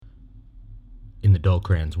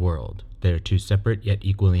Dulcran's world, there are two separate yet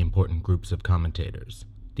equally important groups of commentators.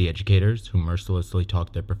 The educators, who mercilessly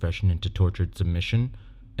talk their profession into tortured submission,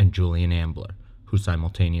 and Julian Ambler, who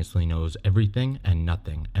simultaneously knows everything and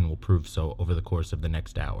nothing and will prove so over the course of the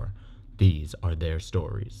next hour. These are their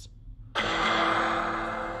stories.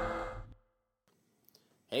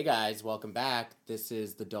 Hey guys, welcome back. This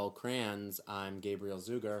is the Dulcrans. I'm Gabriel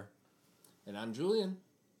Zuger. And I'm Julian.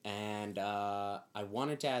 And I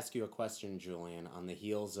wanted to ask you a question, Julian, on the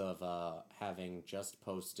heels of having just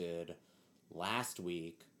posted last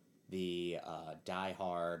week the Die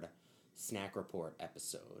Hard Snack Report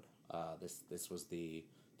episode. This was the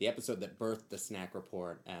episode that birthed the Snack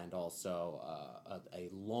Report, and also a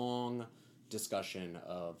long discussion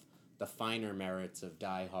of the finer merits of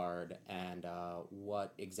Die Hard and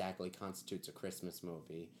what exactly constitutes a Christmas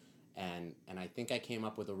movie. And I think I came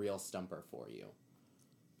up with a real stumper for you.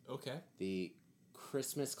 Okay. The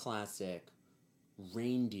Christmas classic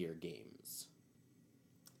Reindeer Games.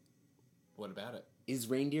 What about it? Is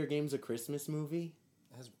Reindeer Games a Christmas movie?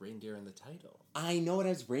 It has reindeer in the title. I know it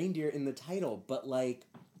has reindeer in the title, but like...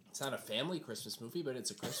 It's not a family Christmas movie, but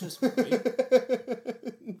it's a Christmas movie.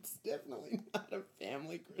 It's definitely not a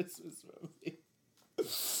family Christmas movie.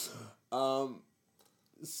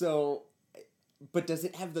 So... But does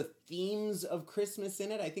it have the themes of Christmas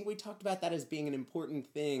in it? I think we talked about that as being an important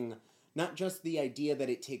thing. Not just the idea that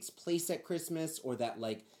it takes place at Christmas, or that,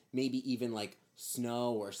 like, maybe even, like,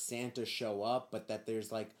 snow or Santa show up, but that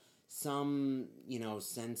there's, like, some,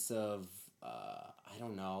 sense of, I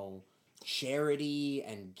don't know, charity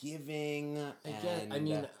and giving.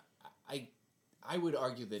 I would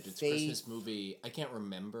argue that it's a faith. Christmas movie. I can't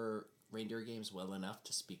remember Reindeer Games well enough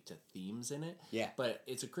to speak to themes in it. Yeah. But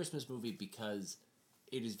it's a Christmas movie because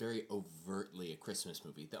it is very overtly a Christmas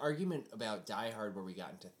movie. The argument about Die Hard, where we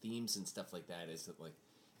got into themes and stuff like that, is that, like,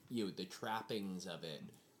 the trappings of it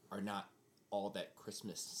are not all that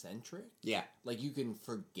Christmas centric. Yeah. Like, you can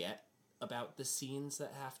forget about the scenes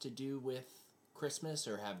that have to do with Christmas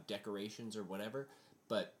or have decorations or whatever,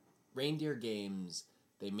 but Reindeer Games,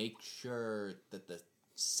 they make sure that the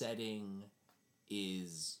setting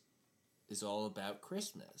is all about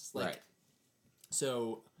Christmas. Like, right.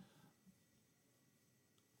 So,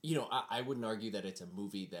 I wouldn't argue that it's a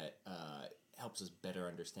movie that helps us better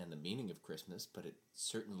understand the meaning of Christmas, but it's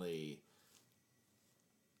certainly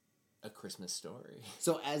a Christmas story.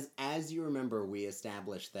 So as you remember, we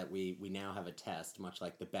established that we now have a test, much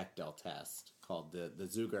like the Bechdel test, called the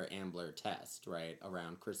Zuger-Ambler test, right,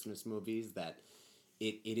 around Christmas movies, that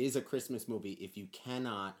it is a Christmas movie if you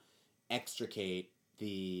cannot extricate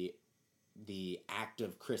the act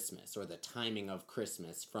of Christmas or the timing of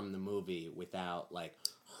Christmas from the movie without, like,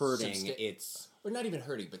 hurting its... Or not even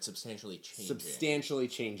hurting, but substantially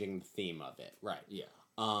changing the theme of it, right. Yeah.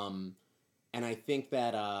 And I think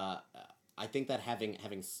that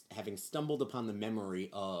having stumbled upon the memory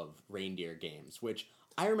of Reindeer Games, which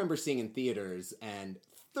I remember seeing in theaters and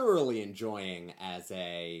thoroughly enjoying as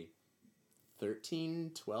a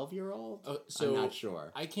 13, 12-year-old? I'm not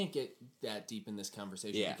sure. I can't get that deep in this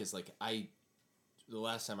conversation because, like, the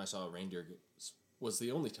last time I saw a Reindeer was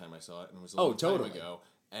the only time I saw it, and it was a long time ago,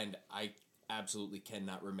 and I absolutely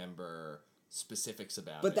cannot remember specifics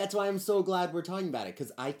about it. But that's why I'm so glad we're talking about it,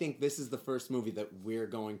 because I think this is the first movie that we're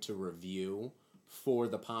going to review for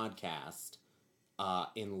the podcast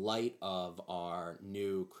in light of our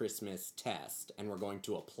new Christmas test, and we're going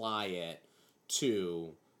to apply it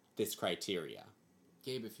to this criteria.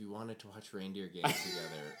 Gabe, if you wanted to watch Reindeer Games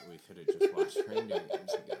together, we could have just watched Reindeer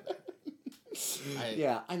Games together.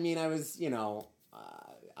 I was,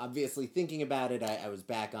 obviously thinking about it. I was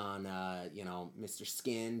back on, Mr.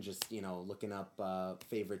 Skin, just, looking up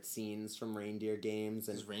favorite scenes from Reindeer Games.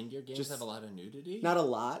 And does Reindeer Games have a lot of nudity? Not a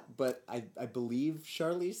lot, but I believe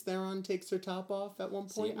Charlize Theron takes her top off at one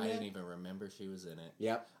point. I didn't even remember she was in it.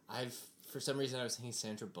 Yep. For some reason, I was thinking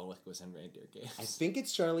Sandra Bullock was in Reindeer Games. I think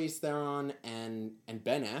it's Charlize Theron and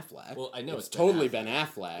Ben Affleck. Well, I know it's totally Ben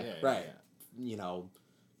Affleck, yeah, right? Yeah.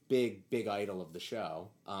 Big idol of the show.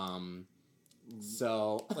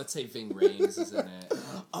 So let's say Ving Rhames is in it.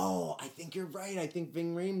 Oh, I think you're right. I think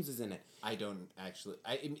Ving Rhames is in it. I don't actually.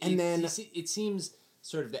 It seems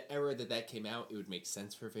sort of the era that came out. It would make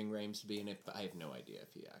sense for Ving Rhames to be in it, but I have no idea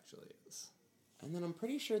if he actually is. And then I'm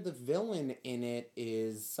pretty sure the villain in it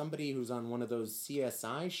is somebody who's on one of those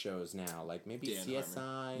CSI shows now, like maybe Dan CSI.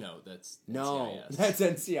 Harmon. No, that's NCIS. That's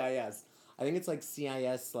NCIS. I think it's like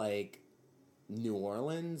CIS, like New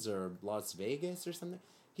Orleans or Las Vegas or something.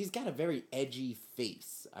 He's got a very edgy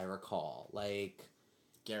face, I recall. Like...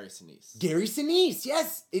 Gary Sinise. Gary Sinise,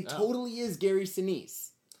 yes! It totally is Gary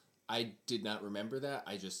Sinise. I did not remember that.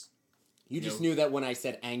 You You just know- knew that when I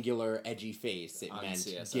said angular, edgy face, it On meant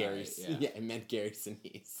CSI, Gary. yeah. Yeah, it meant Gary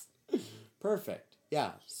Sinise. Perfect.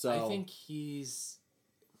 Yeah. So I think he's.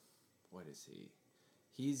 What is he?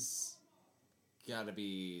 He's got to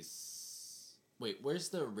be. Wait, where's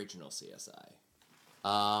the original CSI?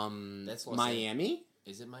 That's Los Miami.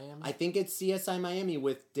 Is it Miami? I think it's CSI Miami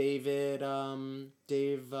with David.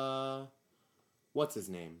 Dave. What's his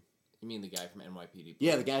name? You mean the guy from NYPD Blue?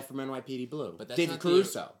 Yeah, the guy from NYPD Blue. But that's David not the-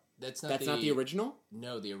 Caruso. That's not That's not the original.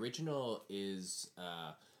 No, the original is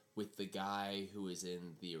with the guy who is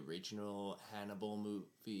in the original Hannibal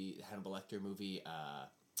Lecter movie.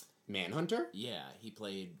 Manhunter. Yeah, he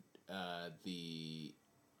played the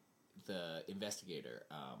investigator.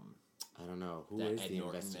 I don't know who that is Ed the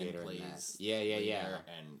Norton then investigator in that. plays Yeah. later,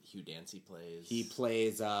 and Hugh Dancy plays. He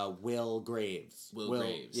plays Will Graves. Will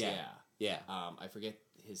Graves. Yeah. Yeah. I forget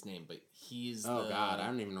his name, but he's. Oh God, I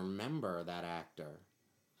don't even remember that actor.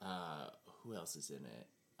 Who else is in it?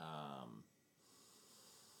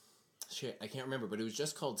 Shit, I can't remember, but it was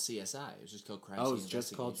just called CSI. It was just called Crime Scene Oh, it's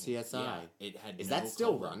just called Investigation. CSI. Yeah, it had Is no that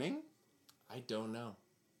still co-op. running? I don't know.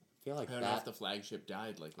 I feel like I don't know if the flagship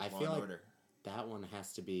died, like with I Law feel and like- Order. that one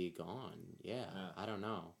has to be gone. Yeah, Yeah. I don't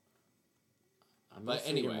know. I'm But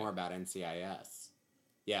thinking anyway. more about NCIS.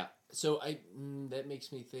 Yeah, So that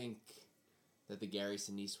makes me think that the Gary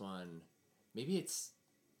Sinise one, maybe it's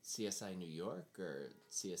CSI New York or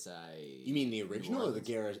CSI. you mean the New original or the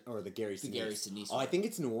Orleans? Gary The Sinise? Gary Sinise Oh, I one. think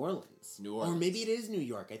it's New Orleans. New Or Orleans. maybe it is New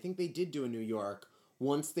York. I think they did do a New York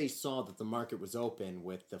once they saw that the market was open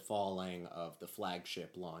with the falling of the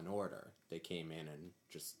flagship Law and Order. They came in and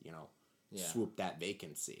just Yeah. swooped that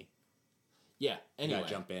vacancy. Yeah. You Anyway,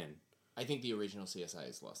 gotta jump in. I think the original CSI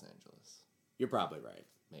is Los Angeles. You're probably right.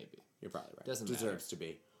 Maybe. You're probably right. Doesn't Deserves to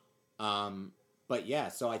be. But yeah,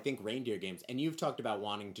 so I think Reindeer Games, and you've talked about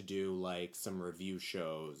wanting to do like some review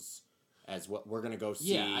shows as what we're gonna go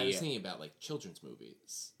see. Yeah, I was thinking about like children's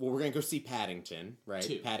movies. Well, we're gonna go see Paddington,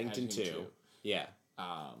 right? Paddington 2. Yeah.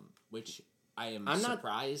 Which I am I'm not-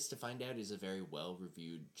 surprised to find out is a very well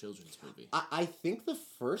reviewed children's movie. I think the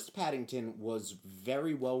first Paddington was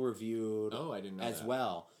very well reviewed Oh, I didn't know as that.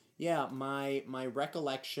 well. Yeah, my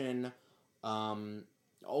recollection,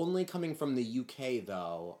 only coming from the UK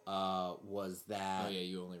though, was that Oh yeah,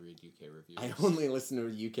 you only read UK reviews. I only listen to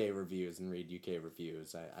UK reviews and read UK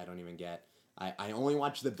reviews. I don't even get... I only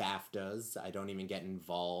watch the BAFTAs. I don't even get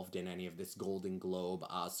involved in any of this Golden Globe,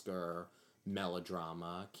 Oscar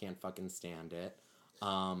melodrama. Can't fucking stand it.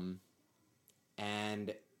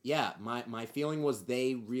 And yeah, my feeling was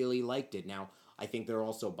they really liked it. Now, I think they're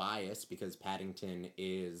also biased because Paddington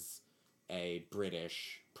is a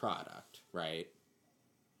British product, right?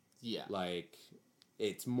 Yeah. Like,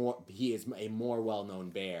 it's more... He is a more well-known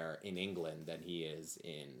bear in England than he is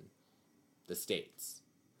in the States.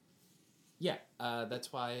 Yeah,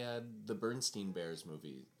 that's why the Bernstein Bears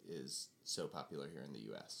movie is so popular here in the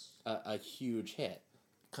U.S. A huge hit.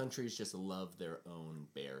 Countries just love their own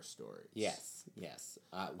bear stories. Yes.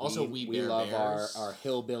 Also, we we bear love bears. our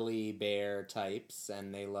hillbilly bear types,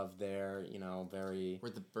 and they love their, very... Were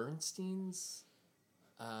the Bernsteins?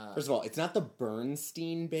 First of all, it's not the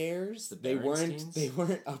Bernstein Bears. The They Berensteins?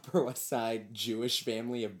 weren't Upper West Side Jewish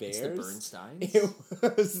family of bears. It's the Bernsteins?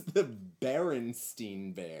 It was the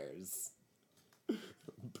Berenstein Bears.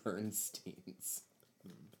 Bernsteins.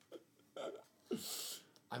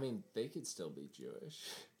 I mean, they could still be Jewish.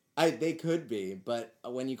 They could be, but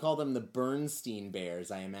when you call them the Bernstein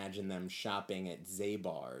Bears, I imagine them shopping at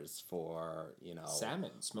Zabar's for,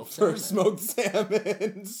 Salmon, smoked for salmon. smoked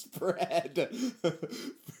salmon spread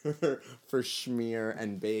for schmear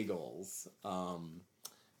and bagels.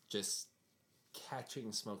 Just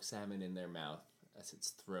catching smoked salmon in their mouth as it's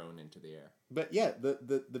thrown into the air. But yeah,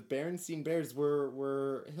 the Berenstein Bears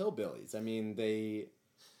were hillbillies. I mean, they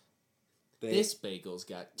This bagel's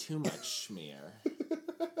got too much schmear.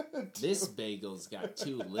 This bagel's got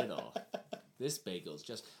too little. This bagel's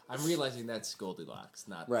just... I'm realizing that's Goldilocks,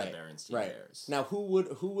 not the Berenstein Bears. Now, who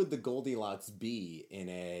would the Goldilocks be in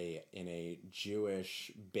a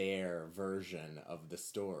Jewish bear version of the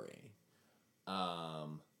story?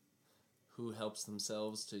 Who helps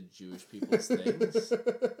themselves to Jewish people's things?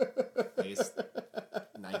 I guess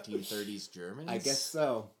 1930s Germans? I guess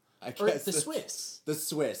so. Or the Swiss. The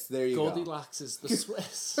Swiss. There you go. Goldilocks is the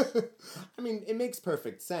Swiss. I mean, it makes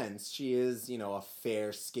perfect sense. She is, a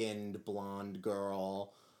fair-skinned blonde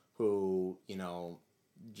girl who,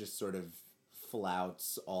 just sort of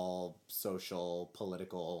flouts all social,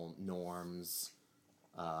 political norms,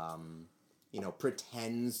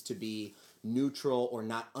 pretends to be neutral or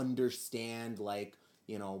not understand, like,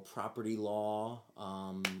 property law,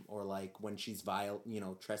 or like when she's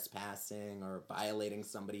trespassing or violating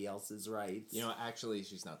somebody else's rights. Actually,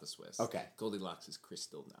 she's not the Swiss. Okay. Goldilocks is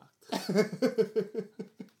Crystal Nacht.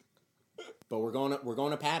 But we're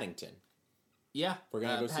going to Paddington. Yeah. We're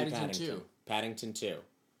going to go see Paddington. 2. Paddington 2.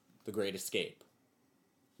 The Great Escape.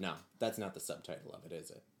 No, that's not the subtitle of it,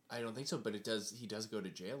 is it? I don't think so, but he does go to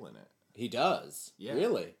jail in it. He does? Yeah.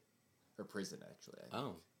 Really? Or prison, actually.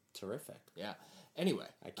 Oh, terrific. Yeah. Anyway.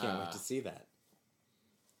 I can't wait to see that.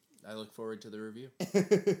 I look forward to the review.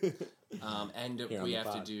 And Here we on the have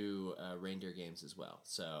to pod. do Reindeer Games as well.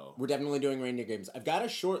 So We're definitely doing reindeer games. I've got a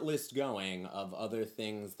short list going of other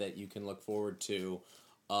things that you can look forward to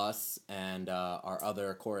us and our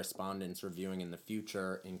other correspondents reviewing in the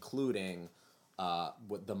future, including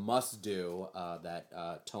what the must-do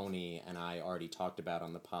that Tony and I already talked about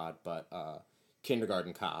on the pod, but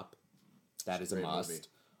Kindergarten Cop. That is a Great must.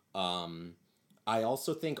 I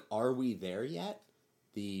also think Are We There Yet?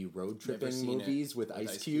 The road tripping seen it movies with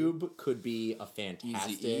Ice Cube could be a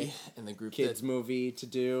fantastic Eazy-E and the group kids that movie to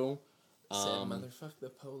do. said motherfuck the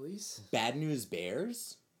police. Bad News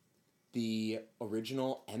Bears, the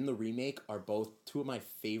original and the remake, are both two of my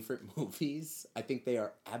favorite movies. I think they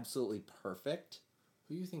are absolutely perfect.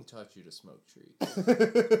 Who you think taught you to smoke trees?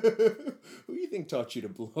 Who do you think taught you to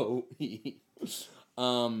blow weed?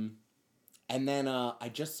 And then I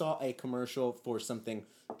just saw a commercial for something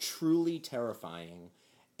truly terrifying.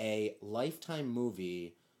 A Lifetime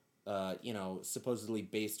movie, supposedly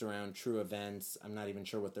based around true events. I'm not even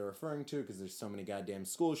sure what they're referring to because there's so many goddamn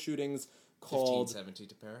school shootings. 1517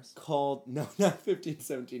 to Paris? No, not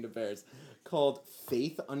 1517 to Paris. Called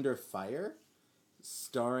Faith Under Fire,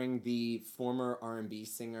 starring the former R&B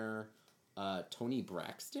singer Tony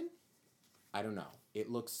Braxton. I don't know.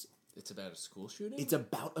 It's about a school shooting? It's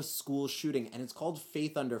about a school shooting, and it's called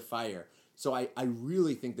Faith Under Fire. So I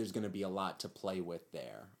really think there's going to be a lot to play with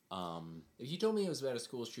there. If you told me it was about a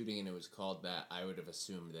school shooting and it was called that, I would have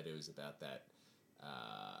assumed that it was about that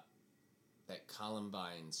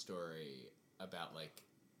Columbine story about, like,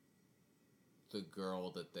 the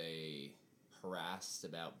girl that they harassed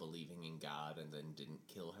about believing in God and then didn't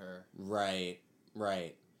kill her. Right.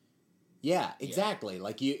 Yeah, exactly.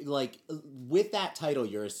 Yeah. With that title,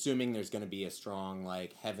 you're assuming there's going to be a strong,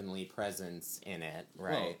 like, heavenly presence in it,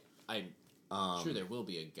 right? Well, I'm sure there will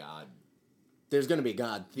be a God. There's going to be a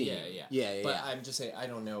God theme. Yeah. But I'm just saying, I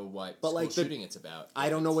don't know what shooting it's about. I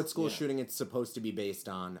don't know what school shooting it's supposed to be based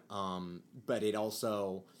on, but it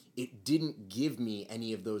didn't give me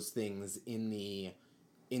any of those things in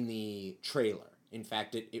the trailer. In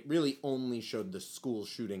fact, it really only showed the school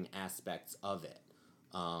shooting aspects of it.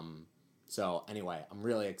 So anyway, I'm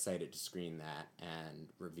really excited to screen that and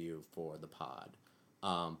review for the pod.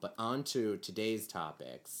 But on to today's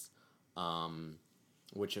topics,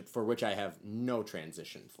 which I have no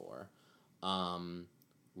transition for.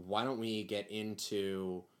 Why don't we get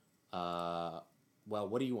into,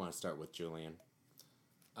 what do you want to start with, Julian?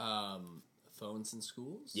 Phones in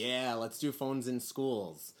schools? Yeah, let's do phones in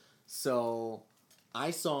schools. So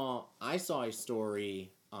I saw a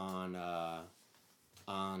story on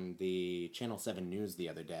the Channel 7 News the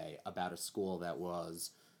other day about a school that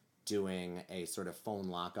was doing a sort of phone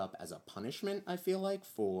lockup as a punishment, I feel like,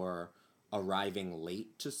 for arriving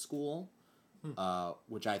late to school,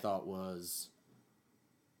 which I thought was,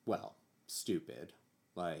 stupid.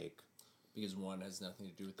 Like... Because one has nothing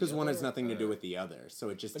to do with the other? Because one has nothing to do with the other, so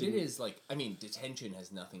it just But it is, like, detention has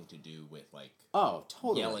nothing to do with, like... Oh,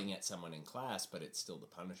 totally. Yelling at someone in class, but it's still the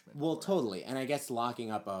punishment. Well, totally. And I guess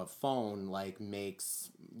locking up a phone, like, makes,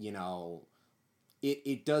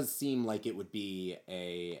 it does seem like it would be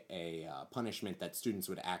a punishment that students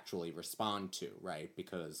would actually respond to, right?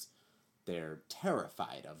 Because they're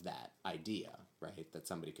terrified of that idea, right? That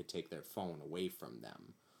somebody could take their phone away from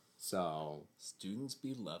them. So... Students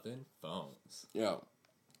be loving phones. Yo,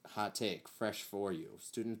 hot take, fresh for you.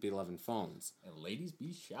 Students be loving phones. And ladies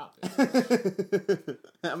be shopping.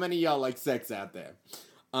 How many of y'all like sex out there?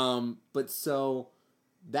 But so...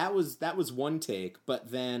 That was one take,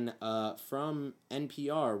 but then from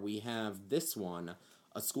NPR we have this one,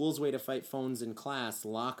 A School's Way to Fight Phones in Class,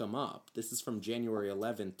 Lock 'em Up. This is from January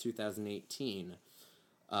 11th, 2018.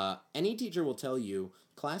 Any teacher will tell you,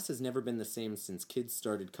 class has never been the same since kids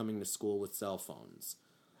started coming to school with cell phones.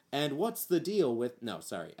 And what's the deal with... No,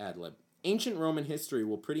 sorry, ad-lib. Ancient Roman history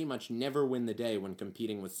will pretty much never win the day when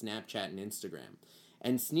competing with Snapchat and Instagram.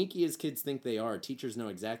 And sneaky as kids think they are, teachers know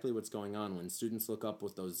exactly what's going on when students look up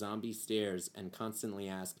with those zombie stares and constantly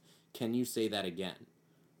ask, can you say that again?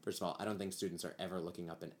 First of all, I don't think students are ever looking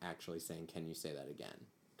up and actually saying, can you say that again?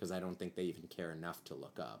 Because I don't think they even care enough to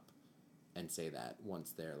look up. and say that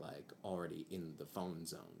once they're like already in the phone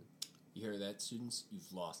zone. You hear that, students?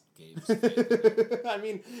 You've lost Gabe's. I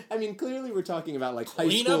mean, clearly we're talking about like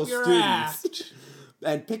Clean high school up your students, act.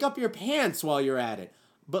 and pick up your pants while you're at it.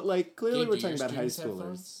 But like clearly Gabe, we're do talking your about high students have schoolers.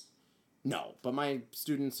 phones? No, but my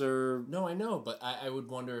students are. No, I know, but I would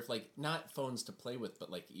wonder if, like, not phones to play with,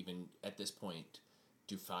 but, like, even at this point,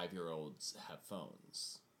 do 5-year-olds have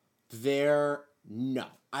phones? No.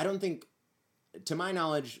 I don't think, to my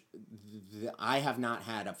knowledge, I have not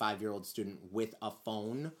had a 5-year-old student with a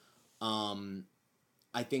phone.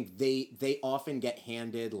 I think they often get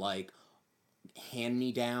handed, like,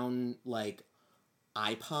 hand-me-down, like,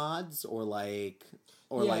 iPods or, like...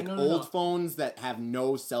 Or old phones that have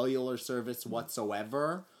no cellular service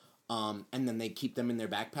whatsoever, and then they keep them in their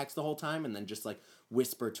backpacks the whole time, and then just like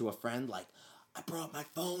whisper to a friend like, "I brought my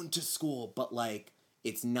phone to school," but like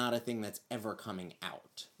it's not a thing that's ever coming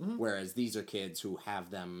out. Mm-hmm. Whereas these are kids who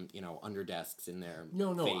have them, under desks in their face I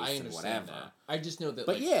understand and whatever. That. I just know that.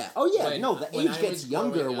 But like, the age gets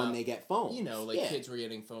younger up, when they get phones. Kids were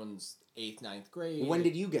getting phones 8th, 9th grade. When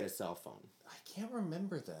did you get a cell phone? I can't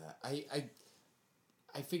remember that.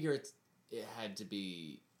 I figure it had to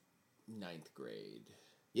be 9th grade.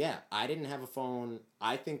 Yeah, I didn't have a phone.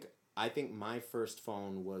 I think my first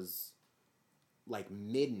phone was like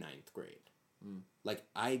mid 9th grade. Mm. Like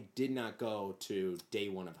I did not go to day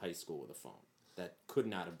 1 of high school with a phone. That could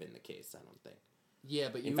not have been the case, I don't think. Yeah,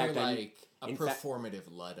 but you were like a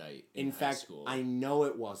performative Luddite in high school. I know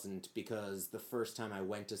it wasn't because the first time I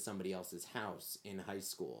went to somebody else's house in high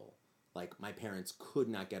school, like, my parents could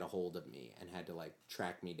not get a hold of me and had to, like,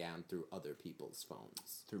 track me down through other people's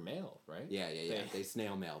phones. Through mail, right? Yeah. They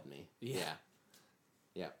snail mailed me. Yeah.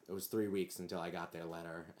 It was 3 weeks until I got their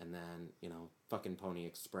letter, and then, fucking Pony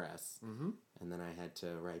Express. Mm-hmm. And then I had to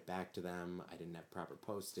write back to them. I didn't have proper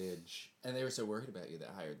postage. And they were so worried about you that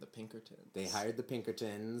hired the Pinkertons. They hired the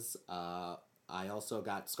Pinkertons. I also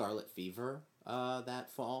got scarlet fever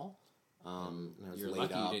that fall. You're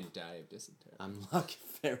lucky you didn't die of dysentery. I'm lucky,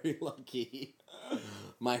 very lucky.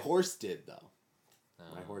 My horse did, though.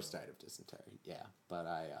 My horse died of dysentery. Yeah, but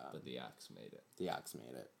but the ox made it. The ox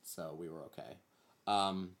made it, so we were okay.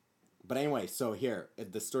 But anyway, so here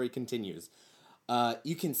the story continues.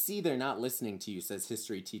 You can see they're not listening to you, says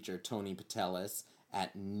history teacher Tony Patelis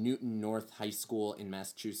at Newton North High School in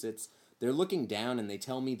Massachusetts. They're looking down and they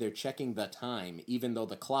tell me they're checking the time, even though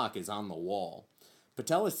the clock is on the wall.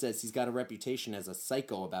 Patelis says he's got a reputation as a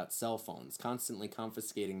psycho about cell phones, constantly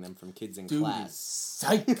confiscating them from kids in class.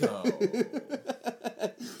 Psycho!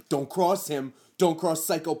 Don't cross him. Don't cross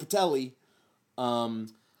Psycho Patelli. I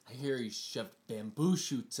hear he shoved bamboo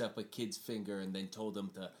shoots up a kid's finger and then told him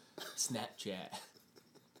to Snapchat.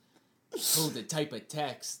 Told to type a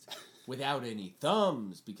text without any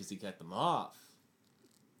thumbs because he got them off.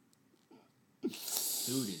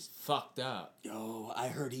 Dude is fucked up. Yo, I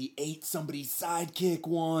heard he ate somebody's sidekick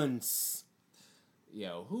once.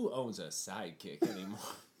 Yo, who owns a sidekick anymore?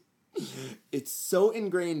 It's so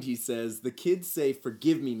ingrained, he says. The kids say,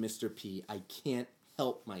 "Forgive me, Mr. P. I can't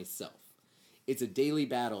help myself." It's a daily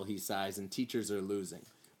battle, he sighs, and teachers are losing.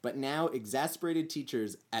 But now, exasperated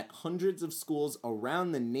teachers at hundreds of schools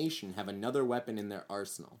around the nation have another weapon in their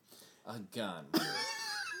arsenal. A gun.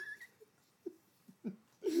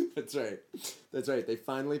 That's right. They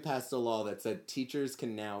finally passed a law that said teachers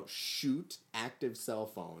can now shoot active cell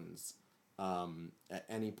phones at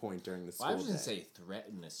any point during the school day. I was going to say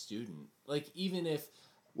threaten a student. Like, even if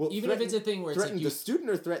it's a thing where it's threaten like... the student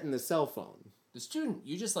or threaten the cell phone? The student.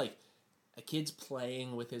 You just, like, a kid's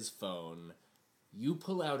playing with his phone. You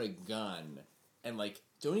pull out a gun and, like,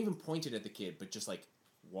 don't even point it at the kid, but just, like,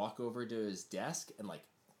 walk over to his desk and, like,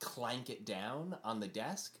 clank it down on the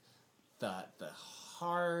desk. The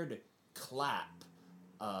hard clap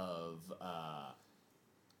of,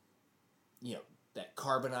 that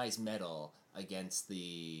carbonized metal against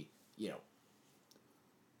the,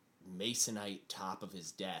 masonite top of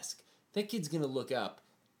his desk. That kid's gonna look up,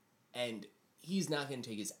 and he's not gonna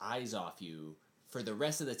take his eyes off you for the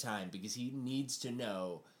rest of the time because he needs to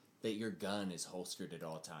know that your gun is holstered at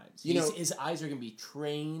all times. His eyes are gonna be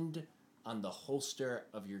trained on the holster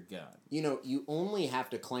of your gun. You only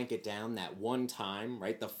have to clank it down that one time,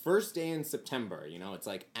 right? The first day in September, it's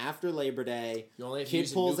like after Labor Day. You only have kid to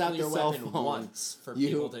use pulls a out the cell weapon phone once for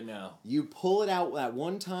people to know. You pull it out that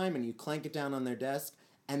one time and you clank it down on their desk,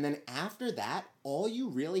 and then after that, all you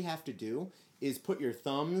really have to do is put your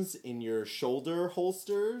thumbs in your shoulder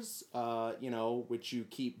holsters, which you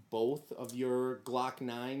keep both of your Glock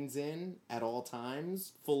 9s in at all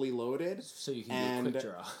times, fully loaded. So you can do quick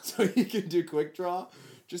draw. So you can do quick draw.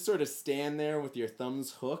 Just sort of stand there with your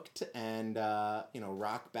thumbs hooked and,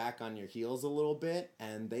 rock back on your heels a little bit,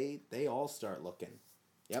 and they all start looking.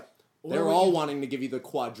 Yep. They're all wanting to give you the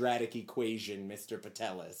quadratic equation, Mr.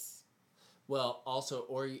 Patelis. Well, also,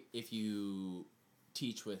 or if you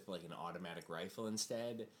teach with like an automatic rifle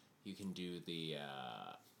instead, you can do the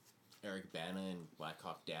Eric Bana and Black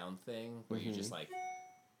Hawk Down thing, where you just like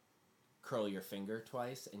curl your finger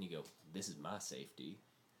twice and you go, "This is my safety.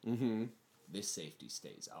 Mm-hmm. This safety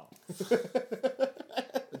stays off."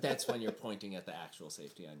 But that's when you're pointing at the actual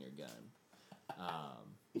safety on your gun.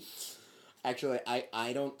 Actually,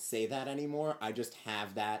 I don't say that anymore. I just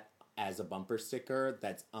have that as a bumper sticker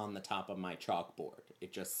that's on the top of my chalkboard.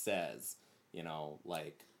 It just says,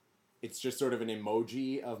 it's just sort of an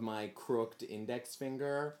emoji of my crooked index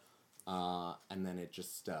finger, and then it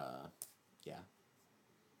just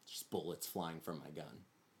bullets flying from my gun.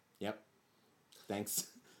 Yep. Thanks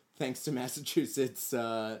to Massachusetts'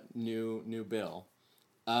 new bill.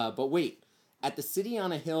 But wait. At the City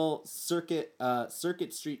on a Hill Circuit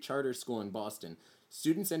Street Charter School in Boston,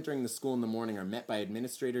 students entering the school in the morning are met by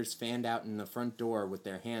administrators fanned out in the front door with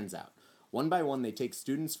their hands out. One by one, they take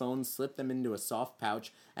students' phones, slip them into a soft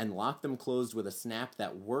pouch, and lock them closed with a snap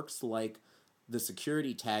that works like the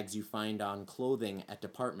security tags you find on clothing at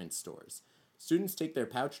department stores. Students take their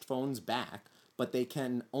pouched phones back, but they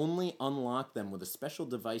can only unlock them with a special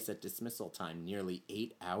device at dismissal time nearly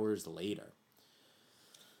 8 hours later.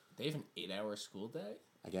 They have an 8-hour school day?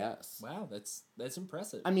 I guess. Wow, that's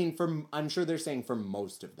impressive. I mean, I'm sure they're saying for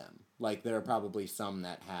most of them. Like, there are probably some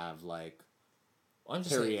that have,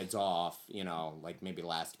 periods off, maybe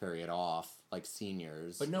last period off, like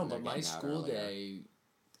seniors. But no, but my school day,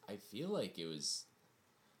 I feel like it was...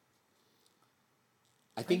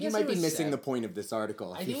 I think you might be missing the point of this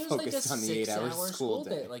article if you focused on the 8-hour school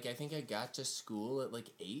day. Like, I think I got to school at,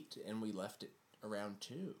 8, and we left it around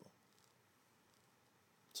 2.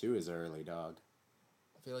 2 is early, dog.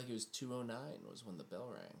 I feel like it was 2:09 was when the bell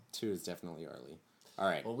rang. 2 is definitely early. All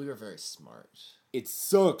right. Well, we were very smart. It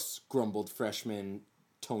sucks, grumbled freshman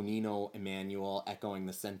Tonino Emanuel, echoing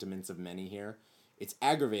the sentiments of many here. It's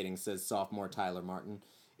aggravating, says sophomore Tyler Martin.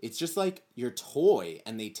 It's just like your toy,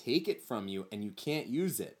 and they take it from you, and you can't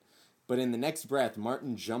use it. But in the next breath,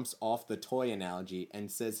 Martin jumps off the toy analogy and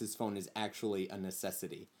says his phone is actually a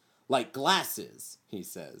necessity. Like glasses, he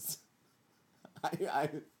says.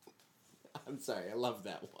 I'm sorry, I love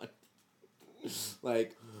that one.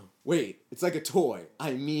 Wait, it's like a toy.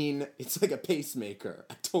 I mean, it's like a pacemaker.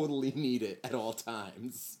 I totally need it at all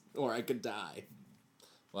times, or I could die.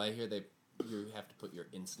 Well, I hear you have to put your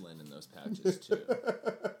insulin in those pouches, too.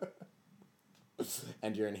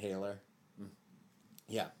 And your inhaler. Mm.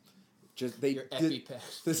 Yeah. Your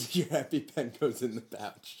EpiPen. Your EpiPen goes in the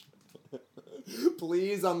pouch.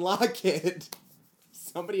 Please unlock it.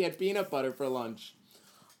 Somebody had peanut butter for lunch.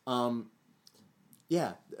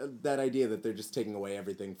 Yeah, that idea that they're just taking away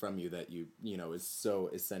everything from you that is so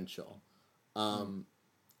essential.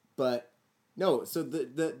 But no, so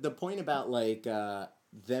the point about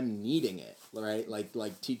them needing it, right?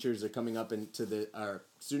 Like teachers are coming up our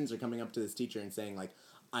students are coming up to this teacher and saying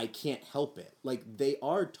I can't help it. They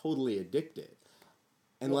are totally addicted.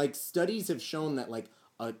 And studies have shown that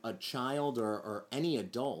a child or any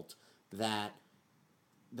adult that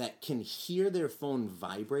can hear their phone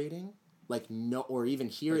vibrating, or even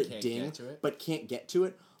hear it ding, but can't get to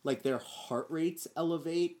it, their heart rates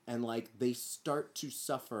elevate and they start to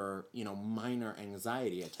suffer, minor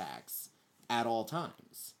anxiety attacks at all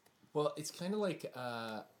times. Well, it's kind of like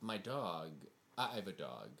my dog. I have a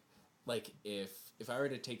dog. If I were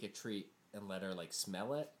to take a treat and let her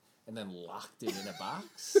smell it and then locked it in a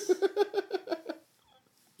box.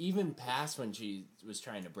 Even past when she was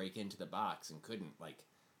trying to break into the box and couldn't,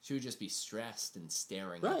 she would just be stressed and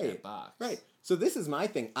staring at that box. Right. So this is my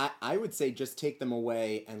thing. I would say just take them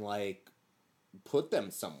away and, put them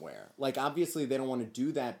somewhere. Obviously they don't want to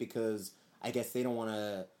do that because I guess they don't want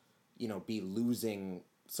to, be losing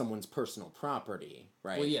someone's personal property,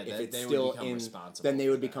 right? Well, yeah, if they would become responsible. Then they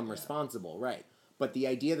would become responsible, right. But the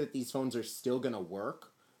idea that these phones are still going to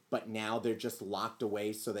work, but now they're just locked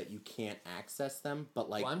away so that you can't access them. But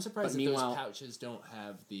well, I'm surprised that those pouches don't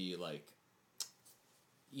have the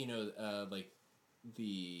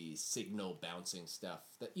the signal bouncing stuff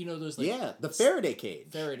that those the Faraday cage.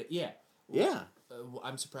 Yeah.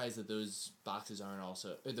 I'm surprised that those boxes aren't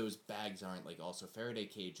also those bags aren't also Faraday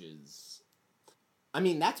cages. I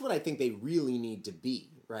mean, that's what I think they really need to be,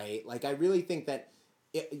 right? Like, I really think that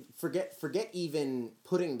forget even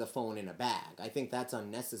putting the phone in a bag. I think that's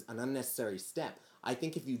an unnecessary step. I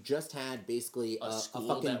think if you just had basically a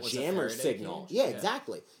fucking jammer signal. Yeah,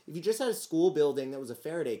 exactly. If you just had a school building that was a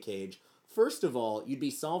Faraday cage, first of all, you'd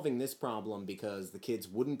be solving this problem because the kids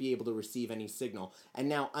wouldn't be able to receive any signal. And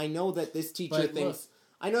now I know that this teacher thinks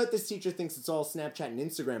it's all Snapchat and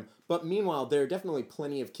Instagram, but meanwhile, there are definitely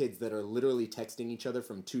plenty of kids that are literally texting each other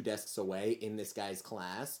from 2 desks away in this guy's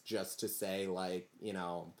class just to say, like, you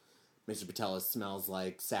know, Mr. Patella smells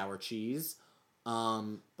like sour cheese.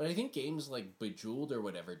 But I think games like Bejeweled or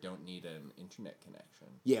whatever don't need an internet connection.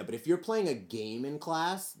 Yeah, but if you're playing a game in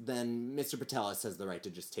class, then Mr. Patelis has the right to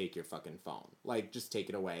just take your fucking phone. Like, just take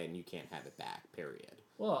it away and you can't have it back, period.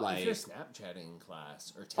 Well, like, if you're Snapchatting in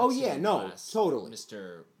class or texting in class, totally.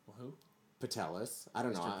 Mr. Who? Patelis. I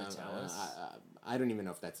don't know. Patelis. I don't even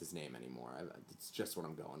know if that's his name anymore. It's just what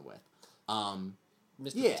I'm going with.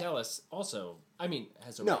 Mr. Patelis also, I mean,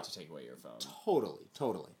 has a right to take away your phone.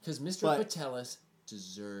 Totally. Because Mr. Patelis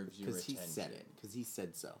deserves your attention. Because he said it. Because he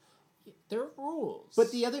said so. There are rules.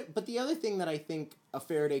 But the other thing that I think a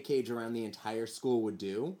Faraday cage around the entire school would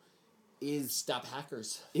do is stop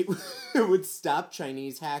hackers. It would stop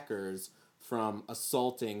Chinese hackers from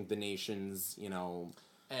assaulting the nation's, you know,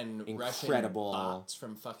 and incredible Russian bots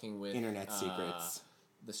from fucking with internet secrets.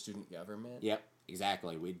 The student government. Yep,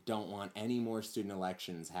 exactly. We don't want any more student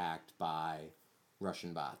elections hacked by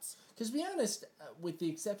Russian bots. Because to be honest, with the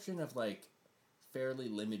exception of like fairly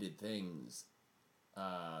limited things,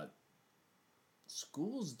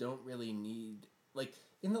 schools don't really need, like,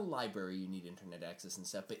 in the library you need internet access and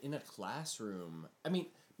stuff, but in a classroom, I mean,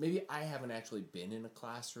 maybe I haven't actually been in a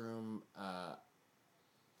classroom, a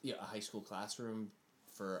high school classroom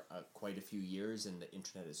for quite a few years, and the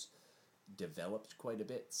internet has developed quite a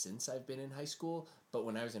bit since I've been in high school, but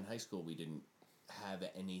when I was in high school, we didn't have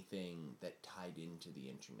anything that tied into the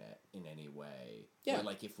internet in any way. Yeah. Where,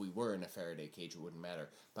 like, if we were in a Faraday cage, it wouldn't matter.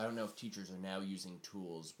 But I don't know if teachers are now using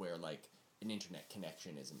tools where, like, an internet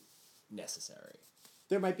connection isn't necessary.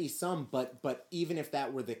 There might be some, but even if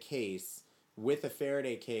that were the case, with a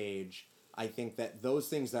Faraday cage, I think that those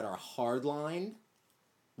things that are hardlined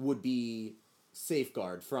would be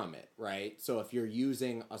safeguard from it, right? So if you're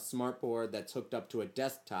using a smartboard that's hooked up to a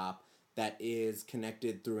desktop that is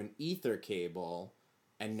connected through an ether cable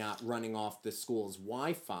and not running off the school's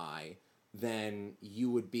Wi-Fi, then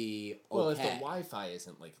you would be okay. Well, if the Wi-Fi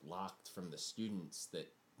isn't, like, locked from the students,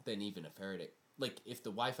 then even a Faraday... Like, if the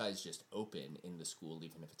Wi-Fi is just open in the school,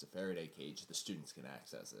 even if it's a Faraday cage, the students can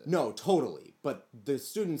access it. No, totally. But the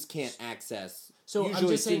students can't access... So usually I'm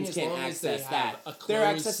just saying, students as can't long as access they have that. a closed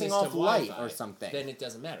They're accessing off light Wi-Fi, or something. Then it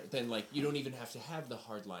doesn't matter. Then, like, you don't even have to have the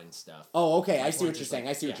hardline stuff. Oh, okay. I see what you're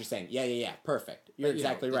saying. Yeah. Perfect. You're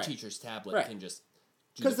exactly right. The teacher's tablet can just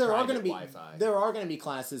do because there are going to be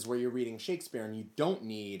classes where you're reading Shakespeare and you don't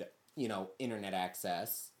need, you know, internet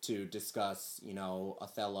access to discuss, you know,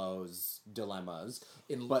 Othello's dilemmas.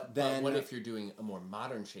 But what if you're doing a more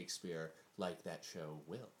modern Shakespeare like that show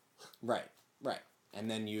Will? Right. And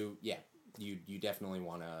then you definitely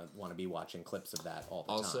want to be watching clips of that all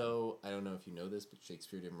the time. Also, I don't know if you know this, but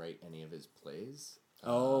Shakespeare didn't write any of his plays.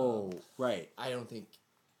 Oh, right. I don't think...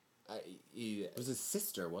 it was his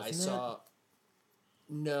sister, wasn't it?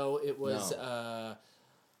 No, it was... No.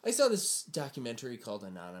 I saw this documentary called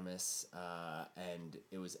Anonymous, and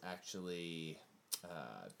it was actually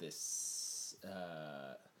this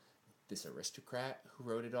aristocrat who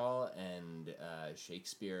wrote it all, and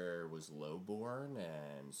Shakespeare was lowborn,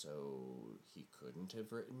 and so he couldn't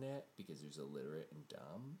have written it because he was illiterate and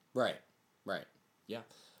dumb. Right. Yeah.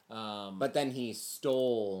 But then he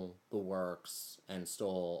stole the works and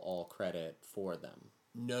stole all credit for them.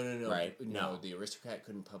 No. Right? No, the aristocrat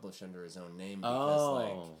couldn't publish under his own name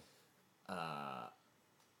because,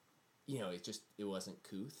 it wasn't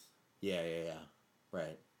couth. Yeah.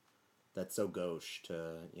 Right. That's so gauche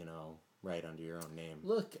to, you know, write under your own name.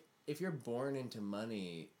 Look, if you're born into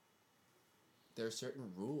money, there are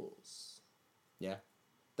certain rules. Yeah.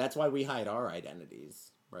 That's why we hide our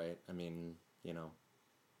identities, right? I mean, you know.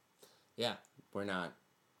 Yeah. We're not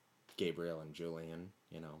Gabriel and Julian,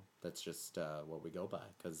 you know. That's just what we go by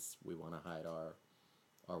because we want to hide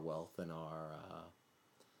our wealth and our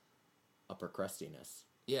upper crustiness.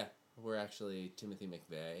 Yeah. We're actually Timothy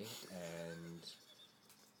McVeigh and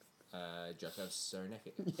Jacques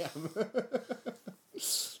Sarnecki. Yeah.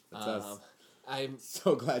 That's us. I'm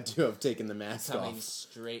so glad to have taken the mask coming off.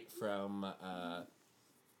 Straight from, I'm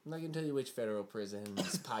not going to tell you which federal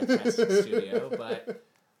prison's podcasting studio, but...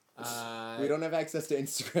 we don't have access to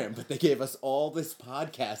Instagram, but they gave us all this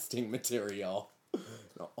podcasting material.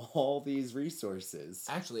 all these resources.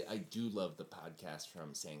 Actually, I do love the podcast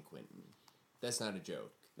from San Quentin. That's not a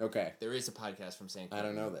joke. Okay. There is a podcast from San I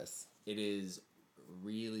Quentin. don't know this. It is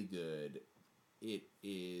really good. It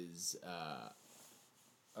is,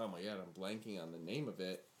 oh my god, I'm blanking on the name of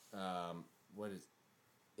it.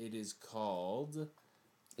 It is called...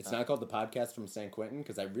 It's not called the podcast from San Quentin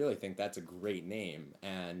because I really think that's a great name.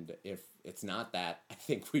 And if it's not that, I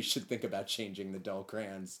think we should think about changing the Dull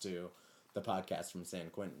Crayons to the podcast from San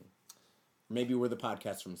Quentin. Maybe we're the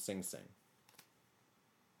podcast from Sing Sing.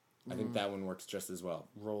 I think that one works just as well.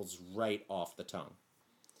 Rolls right off the tongue.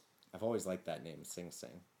 I've always liked that name, Sing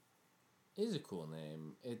Sing. It is a cool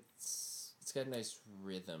name. It's got a nice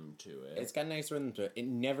rhythm to it. It's got a nice rhythm to it. It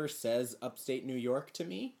never says upstate New York to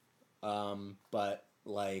me, but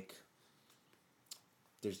like,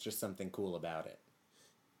 there's just something cool about it.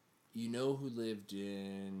 You know who lived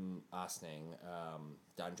in Ossining?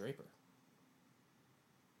 Don Draper.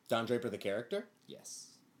 Don Draper, the character? Yes.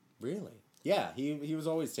 Really? Yeah, he was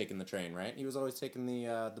always taking the train, right? He was always taking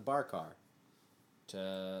the bar car.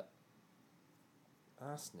 To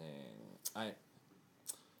Ossining.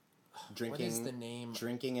 Drinking, what is the name?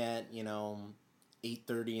 Drinking at,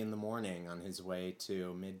 8:30 in the morning on his way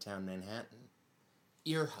to Midtown Manhattan.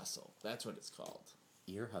 Ear Hustle. That's what it's called.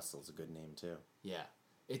 Ear Hustle's a good name, too. Yeah.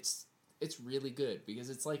 It's really good because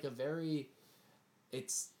it's like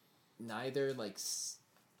it's neither like...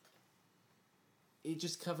 It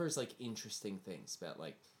just covers like interesting things about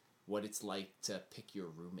like what it's like to pick your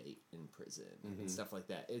roommate in prison and stuff like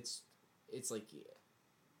that. It's like,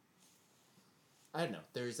 I don't know.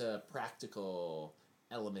 There's a practical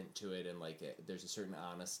element to it, and like there's a certain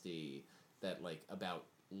honesty that like about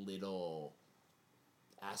little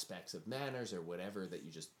aspects of manners or whatever that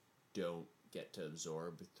you just don't get to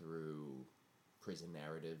absorb through prison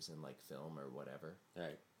narratives and like film or whatever.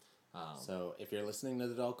 Right. So if you're listening to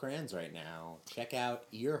the Dull Crayons right now, check out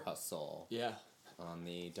Ear Hustle. Yeah. On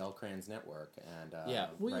the Dull Crayons Network, and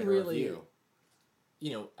we write really, a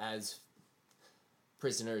review. As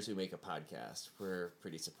prisoners who make a podcast, we're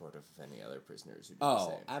pretty supportive of any other prisoners who do the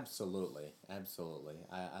same. Absolutely. I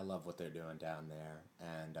love what they're doing down there,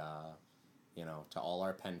 and to all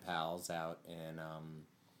our pen pals out in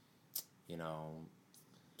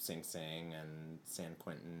Sing Sing and San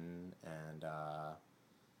Quentin and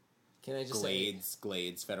can I just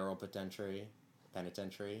Glades Federal Penitentiary.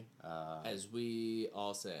 As we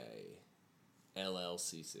all say,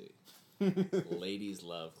 LLCC. Ladies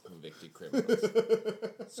love convicted criminals.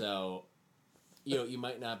 So, you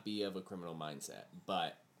might not be of a criminal mindset,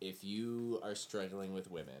 but if you are struggling with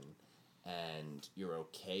women and you're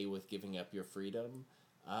okay with giving up your freedom,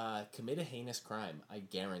 commit a heinous crime. I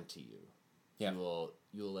guarantee you. Yeah.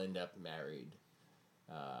 You'll end up married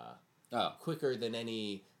quicker than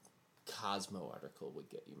any Cosmo article would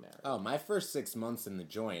get you married. Oh, my first 6 months in the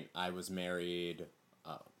joint, I was married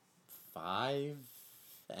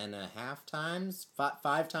 5.5 times.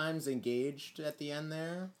 5 times engaged at the end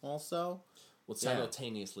there, also. Well,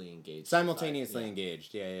 simultaneously engaged. Simultaneously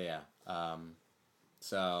engaged, yeah.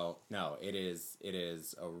 So, no, it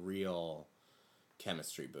is a real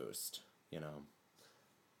chemistry boost,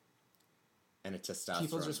 And a testosterone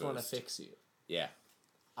People just boost. want to fix you. Yeah.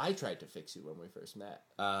 I tried to fix you when we first met.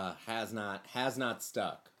 Has not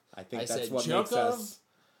stuck. I think that's said, what makes us...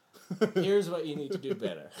 Here's what you need to do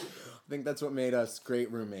better. I think that's what made us great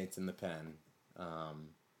roommates in the pen.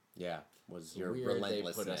 Was your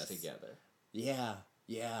relentlessness. They put us together. Yeah.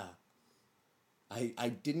 I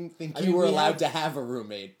didn't think you were allowed to have a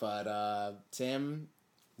roommate, but Tim,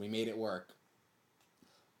 we made it work.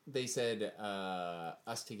 They said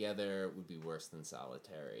us together would be worse than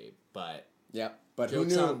solitary, but... Yep, but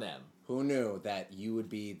jokes on them. Who knew that you would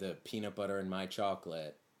be the peanut butter in my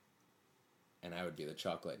chocolate, and I would be the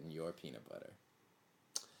chocolate in your peanut butter?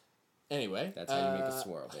 Anyway. That's how you make a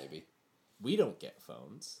swirl, baby. We don't get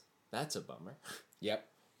phones. That's a bummer. Yep.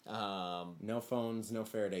 No phones, no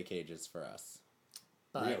Faraday cages for us.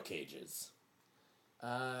 Real cages.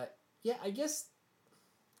 Yeah, I guess...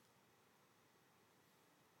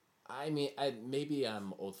 I mean, maybe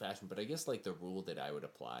I'm old-fashioned, but I guess, like, the rule that I would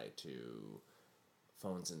apply to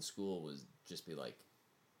phones in school was just be like,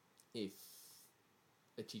 if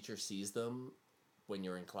a teacher sees them when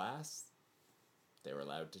you're in class, they were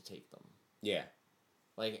allowed to take them. Yeah.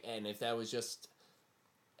 Like, and if that was just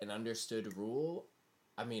an understood rule,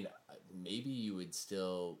 I mean, maybe you would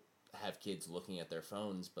still have kids looking at their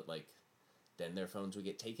phones, but, like, then their phones would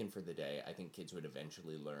get taken for the day. I think kids would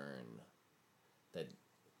eventually learn that...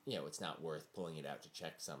 it's not worth pulling it out to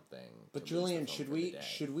check something. But Julian, should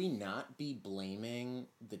we not be blaming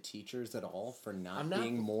the teachers at all for I'm not not-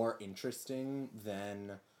 being more interesting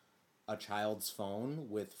than a child's phone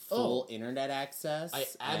with full internet access I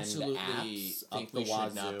absolutely and apps think up the we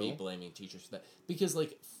should not be wazoo? blaming teachers for that because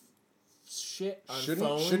like shit on Shouldn't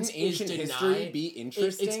phones ancient is history denied- be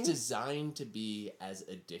interesting? It's designed to be as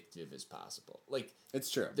addictive as possible. Like It's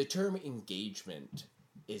true. the term engagement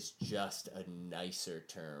is just a nicer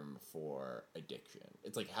term for addiction.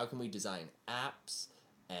 It's like how can we design apps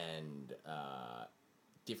and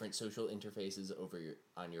different social interfaces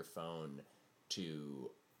on your phone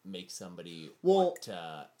to make somebody want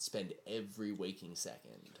to spend every waking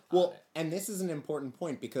second on it. And this is an important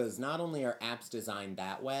point because not only are apps designed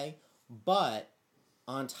that way, but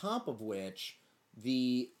on top of which,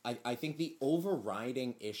 I think the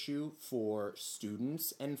overriding issue for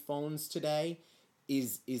students and phones today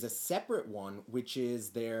is a separate one, which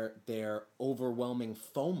is their overwhelming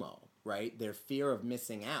FOMO, right? Their fear of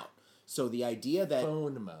missing out. So the idea that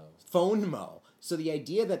FOMO. So the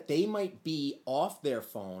idea that they might be off their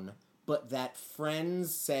phone, but that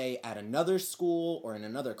friends, say, at another school or in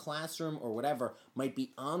another classroom or whatever, might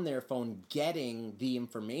be on their phone getting the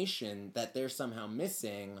information that they're somehow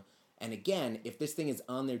missing. And again, if this thing is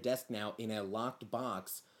on their desk now in a locked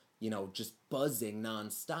box, just buzzing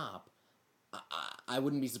nonstop, I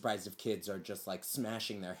wouldn't be surprised if kids are just, like,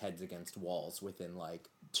 smashing their heads against walls within, like,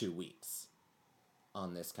 2 weeks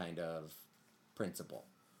on this kind of principle.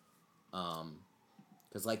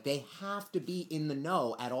 Because, like, they have to be in the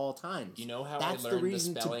know at all times. You know how That's I learned the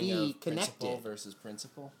reason the spelling to be of principal connected. versus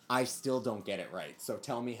principal? I still don't get it right, so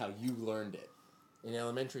tell me how you learned it. In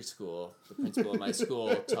elementary school, the principal of my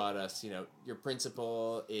school taught us, your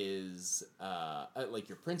principal is,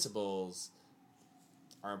 your principals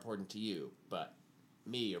are important to you, but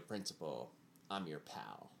me, your principal, I'm your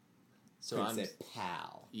pal. So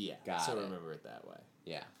pal. Yeah, Got so it. remember it that way.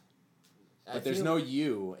 Yeah. But there's no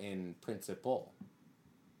you in principal.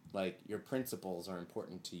 Like, your principles are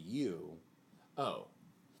important to you. Oh.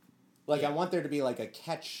 Like, Yeah. I want there to be, like, a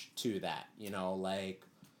catch to that, like,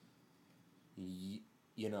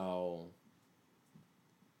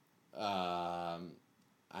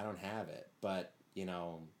 I don't have it, but,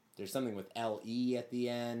 there's something with L-E at the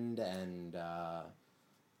end, and,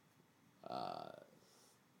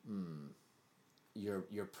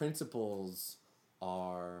 your principles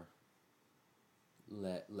are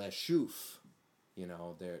le chouf,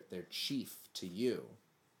 they're chief to you.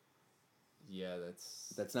 Yeah,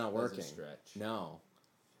 that's not working. That's a stretch. No.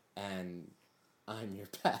 And I'm your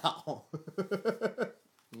pal.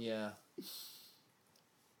 Yeah.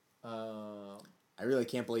 I really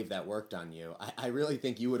can't believe that worked on you. I really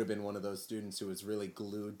think you would have been one of those students who was really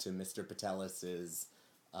glued to Mr. Patelis'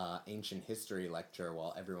 ancient history lecture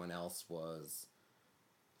while everyone else was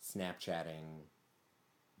Snapchatting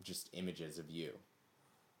just images of you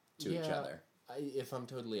to each other. If I'm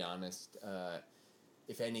totally honest,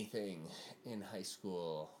 if anything, in high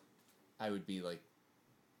school, I would be like,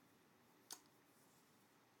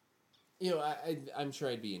 I'm sure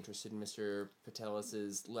I'd be interested in Mr.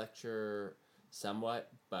 Patelis' lecture somewhat,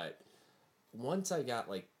 but once I got,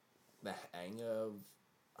 like, the hang of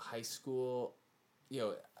high school,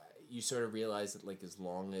 you sort of realize that, like, as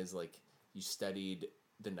long as, like, you studied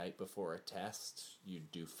the night before a test, you'd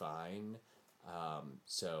do fine.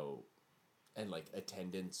 And, like,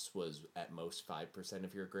 attendance was at most 5%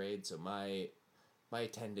 of your grade, so my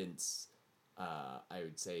attendance, I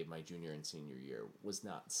would say my junior and senior year was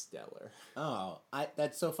not stellar. Oh,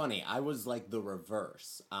 that's so funny. I was, like, the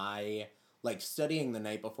reverse. Studying the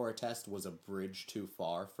night before a test was a bridge too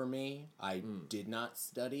far for me. I did not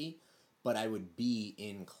study, but I would be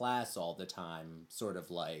in class all the time, sort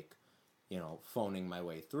of like, phoning my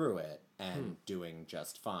way through it and doing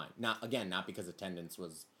just fine. Not because attendance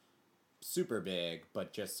was super big,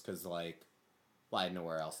 but just because, like, I had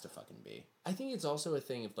nowhere else to fucking be. I think it's also a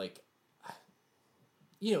thing of, like,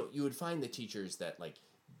 you would find the teachers that, like,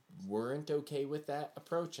 weren't okay with that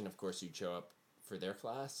approach, and of course you'd show up for their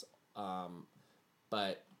class.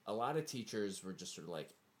 But a lot of teachers were just sort of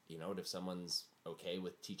like, if someone's okay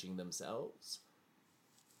with teaching themselves,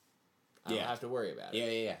 I don't have to worry about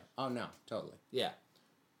it. Yeah. Oh, no, totally. Yeah.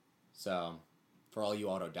 So, for all you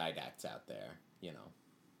autodidacts out there,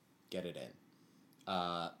 get it in.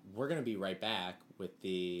 We're going to be right back with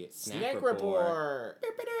the Snack Report.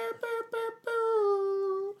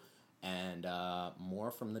 And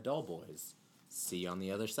more from the Dull Boys. See you on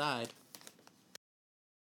the other side.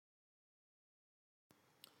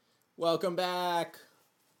 Welcome back.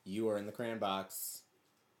 You are in the crayon box.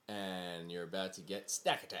 And you're about to get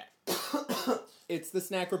Snack Attack. It's the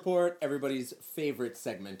Snack Report, everybody's favorite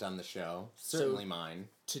segment on the show. Certainly mine.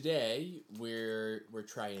 today we're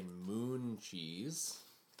trying moon cheese.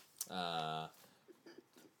 I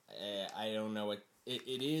don't know what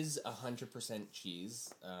it is. 100%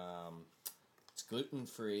 cheese. It's gluten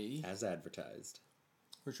free. As advertised.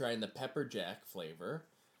 We're trying the pepper jack flavor.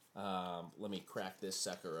 Let me crack this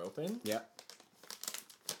sucker open. Yep.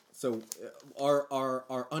 So,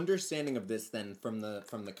 our understanding of this then from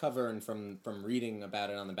the cover and from reading about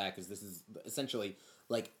it on the back is this is essentially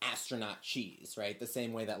like astronaut cheese, right? The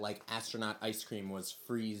same way that like astronaut ice cream was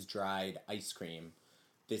freeze dried ice cream.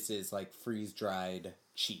 This is like freeze dried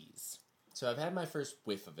cheese. So I've had my first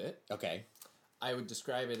whiff of it. Okay. I would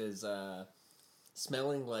describe it as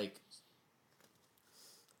smelling like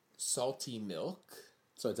salty milk.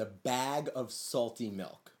 So it's a bag of salty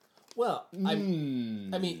milk. Well, I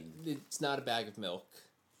mean, it's not a bag of milk.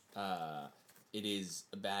 It is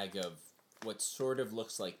a bag of what sort of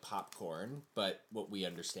looks like popcorn, but what we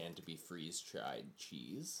understand to be freeze-dried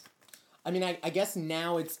cheese. I mean, I guess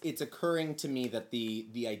now it's occurring to me that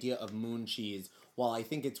the idea of moon cheese, while I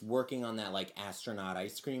think it's working on that like astronaut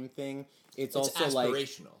ice cream thing, it's also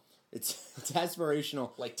aspirational. Like it's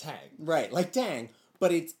aspirational, like Tang, right? Like Tang,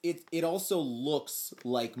 but it also looks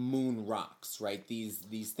like moon rocks, right? These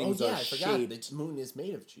things are I shaped. forgot the moon is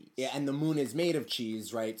made of cheese. Yeah, and the moon is made of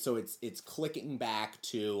cheese, right? So it's clicking back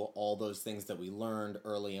to all those things that we learned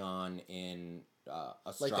early on in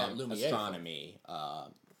Like that Lumiere astronomy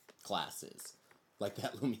classes, like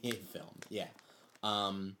that Lumiere film. Yeah.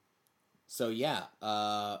 So yeah,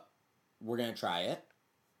 we're gonna try it.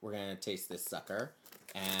 We're gonna taste this sucker,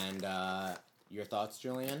 and your thoughts,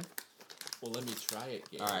 Julian? Well, let me try it,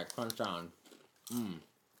 Gabe. All right, crunch on. It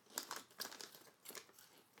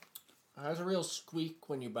has a real squeak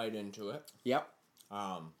when you bite into it. Yep.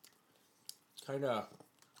 Kind of.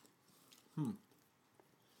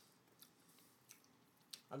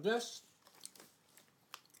 I guess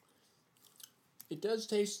it does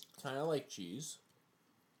taste kind of like cheese.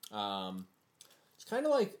 It's kind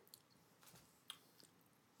of like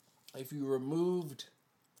if you removed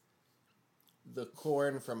the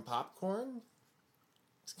corn from popcorn.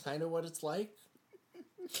 It's kind of what it's like.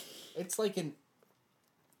 It's like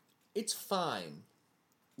it's fine.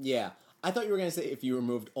 Yeah. I thought you were going to say if you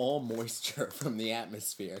removed all moisture from the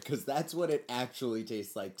atmosphere, because that's what it actually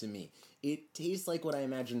tastes like to me. It tastes like what I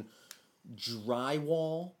imagine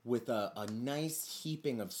drywall with a nice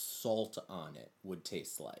heaping of salt on it would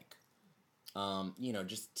taste like.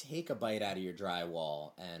 Just take a bite out of your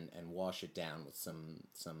drywall and wash it down with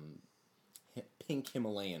some pink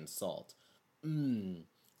Himalayan salt.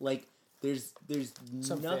 Like there's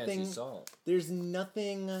Some nothing fancy salt. There's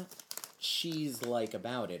nothing cheese-like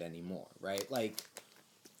about it anymore, right? Like,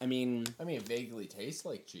 I mean, it vaguely tastes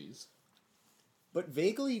like cheese. but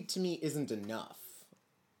vaguely to me isn't enough,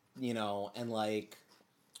 and like,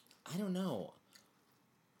 I don't know.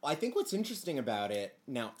 I think what's interesting about it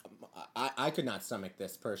now, I could not stomach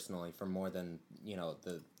this personally for more than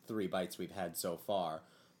the 3 bites we've had so far.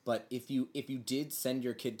 But if you did send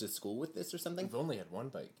your kid to school with this or something, We've only had 1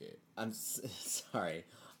 bite, Gabe. I'm sorry.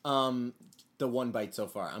 The 1 bite so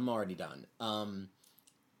far, I'm already done.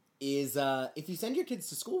 If you send your kids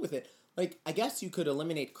to school with it, like, I guess you could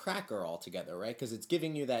eliminate cracker altogether, right? Because it's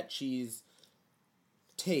giving you that cheese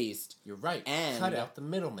taste. You're right. And cut out the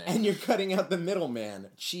middleman. And you're cutting out the middleman.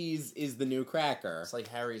 Cheese is the new cracker. It's like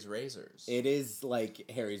Harry's Razors. It is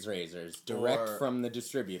like Harry's Razors, direct from the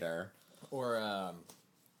distributor. Or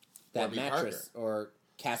that Warby mattress Parker. or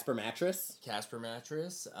Casper mattress. Casper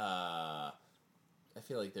mattress. I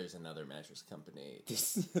feel like there's another mattress company.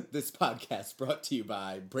 This podcast brought to you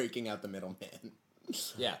by Breaking Out the Middleman.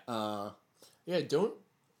 Yeah. Don't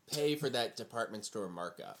pay for that department store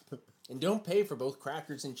markup. And don't pay for both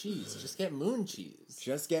crackers and cheese. Just get moon cheese.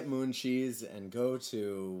 Just get moon cheese and go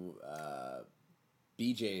to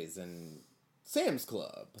BJ's and Sam's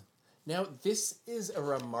Club. Now, this is a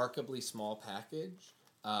remarkably small package.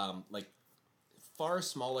 Far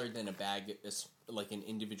smaller than a bag, like an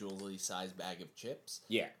individually sized bag of chips.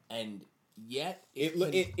 Yeah. And yet It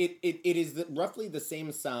is roughly the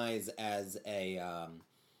same size as a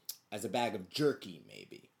bag of jerky,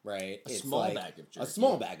 maybe, right? A small bag of jerky. A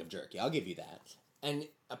small bag of jerky. I'll give you that. And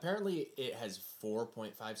apparently it has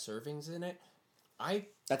 4.5 servings in it.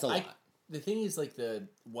 That's a lot. The thing is, like,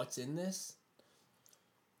 what's in this,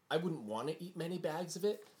 I wouldn't want to eat many bags of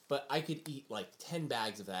it, but I could eat, like, 10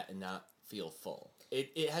 bags of that and not feel full.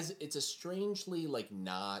 It's a strangely, like,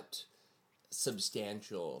 not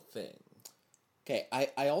substantial thing. Okay,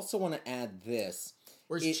 I also want to add this.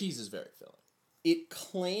 Whereas cheese is very filling. It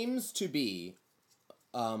claims to be,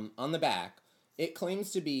 on the back, it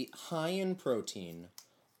claims to be high in protein,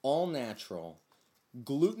 all natural,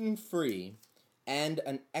 gluten-free, and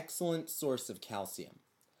an excellent source of calcium.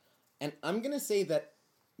 And I'm going to say that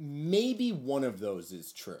maybe one of those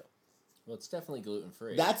is true. Well, it's definitely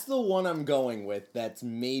gluten-free. That's the one I'm going with that's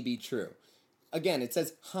maybe true. Again, it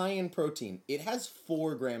says high in protein. It has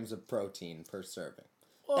 4 grams of protein per serving.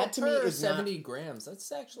 Well, that to per me is 70 grams.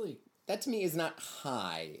 That's actually... That to me is not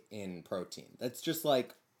high in protein. That's just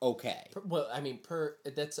like, okay.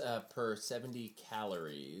 That's per 70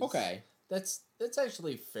 calories. Okay. That's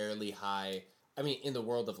actually fairly high. I mean, in the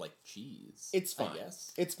world of like cheese, it's fine. I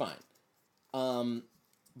guess It's fine.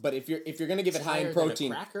 But if you're gonna give it high in higher than a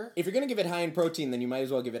protein, cracker? if you're gonna give it high in protein, then you might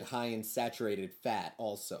as well give it high in saturated fat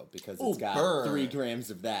also, because it's got 3 grams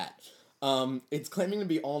of that. It's claiming to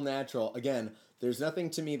be all natural. Again, there's nothing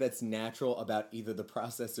to me that's natural about either the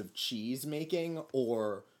process of cheese making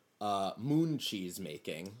or moon cheese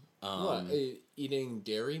making. Eating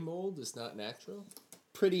dairy mold is not natural?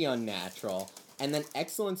 Pretty unnatural. And then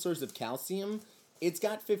excellent source of calcium. It's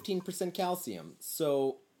got 15% calcium,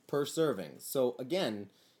 so per serving. So again,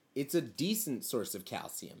 it's a decent source of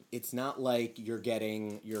calcium. It's not like you're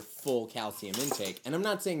getting your full calcium intake. And I'm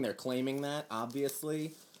not saying they're claiming that,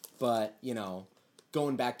 obviously, but, you know,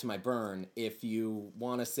 going back to my burn, if you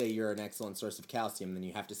want to say you're an excellent source of calcium, then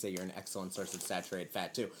you have to say you're an excellent source of saturated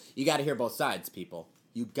fat, too. You got to hear both sides, people.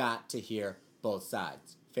 You got to hear both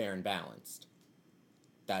sides. Fair and balanced.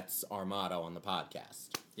 That's our motto on the podcast.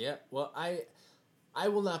 Yeah, well, I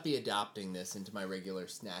will not be adopting this into my regular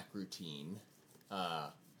snack routine.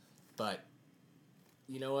 But,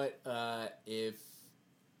 you know what? If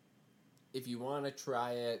you want to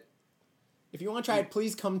try it... If you want to try it,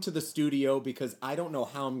 please come to the studio, because I don't know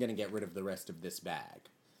how I'm going to get rid of the rest of this bag.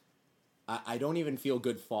 I don't even feel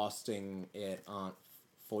good foisting it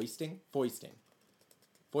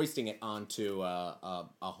onto a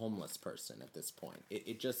homeless person at this point.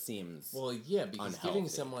 It just seems Well, yeah, because unhealthy. giving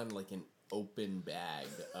someone like an open bag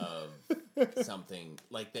of something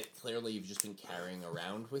like that clearly you've just been carrying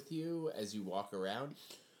around with you as you walk around,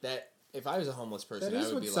 that if I was a homeless person, that is I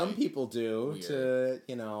would what be some like, people do weird. to,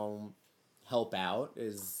 you know, help out,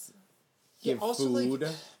 is give also, food.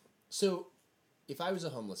 Like, so if I was a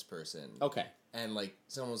homeless person, Okay. and like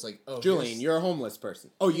someone was like, "Oh, Julian, you're a homeless person."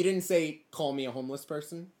 Oh, you didn't say call me a homeless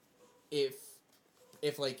person? If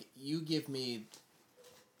like you give me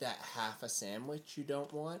that half a sandwich you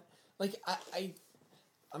don't want, like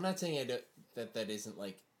I'm not saying that isn't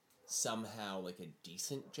like somehow like a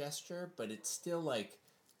decent gesture, but it's still like,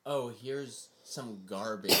 oh, here's some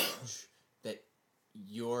garbage that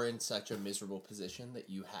you're in such a miserable position that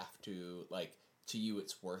you have to, like, to you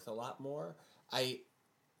it's worth a lot more.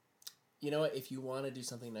 You know what, if you want to do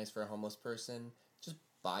something nice for a homeless person, just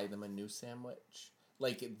buy them a new sandwich.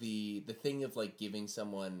 Like, the thing of, like, giving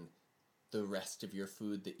someone the rest of your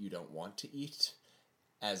food that you don't want to eat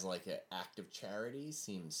as, like, an act of charity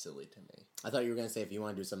seems silly to me. I thought you were going to say, if you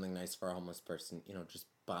want to do something nice for a homeless person, you know, just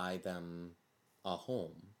buy them a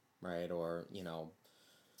home, right? Or, you know,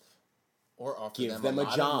 or offer give them them a a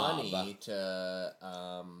lot job. of money to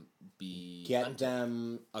be get hunted.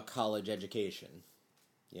 them a college education,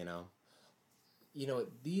 you know? You know,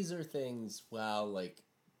 these are things, well, like,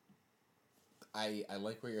 I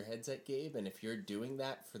like where your head's at, Gabe, and if you're doing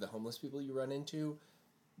that for the homeless people you run into,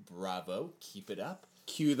 bravo, keep it up.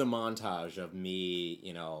 Cue the montage of me,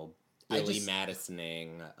 you know, Billy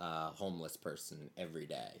Madisoning a homeless person every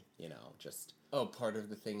day, you know, just... Oh, part of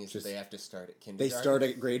the thing is that they have to start at kindergarten? They start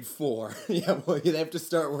at grade 4. Yeah, well, they have to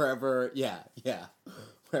start wherever,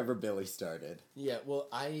 wherever Billy started. Yeah, well,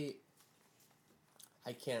 I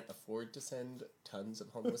can't afford to send tons of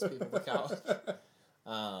homeless people to college.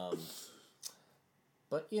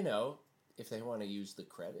 But, you know, if they want to use the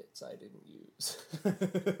credits I didn't use.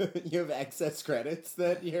 You have excess credits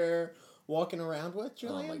that you're walking around with,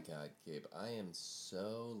 Julian? Oh my god, Gabe, I am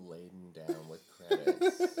so laden down with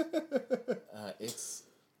credits.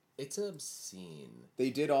 It's obscene. They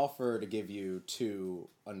did offer to give you 2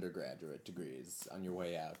 undergraduate degrees on your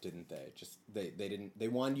way out, didn't they? Just they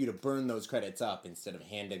wanted you to burn those credits up instead of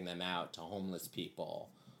handing them out to homeless people.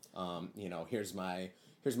 You know, here's my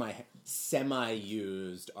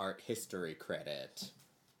semi-used art history credit.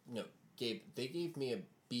 No, Gabe, they gave me a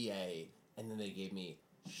BA, and then they gave me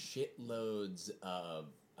shitloads of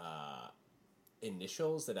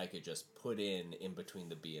initials that I could just put in between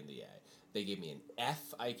the B and the A. They gave me an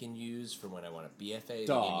F I can use for when I want a BFA.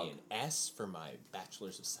 Dog. They gave me an S for my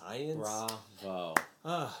Bachelor's of Science. Bravo.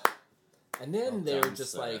 And then Well they were done,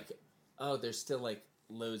 just sir. like, oh, there's still like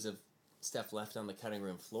loads of stuff left on the cutting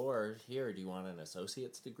room floor. Here, do you want an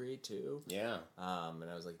associate's degree too? And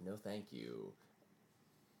I was like, no, thank you.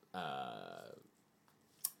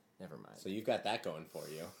 Never mind. So you've got that going for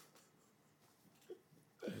you.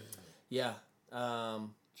 Yeah.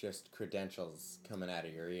 Just credentials coming out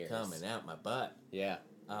of your ears. Coming out my butt. Yeah.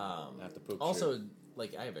 Not the poop Also, shoot.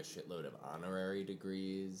 like, I have a shitload of honorary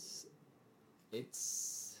degrees.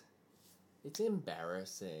 It's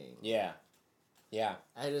embarrassing. Yeah. Yeah.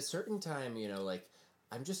 At a certain time, you know, like,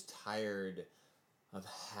 I'm just tired of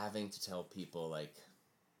having to tell people, like,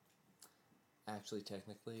 actually,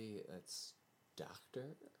 technically, that's doctor,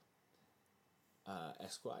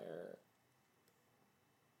 Esquire,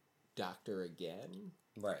 doctor again.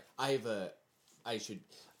 Right.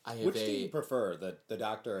 Which do you prefer, the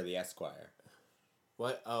doctor or the Esquire?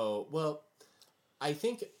 What? Oh, well, I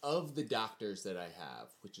think of the doctors that I have,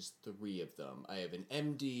 which is 3 of them, I have an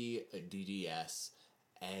MD, a DDS,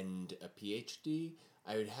 and a PhD.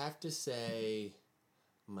 I would have to say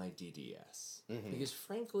my DDS. Mm-hmm. Because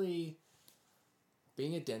frankly,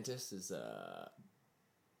 being a dentist is a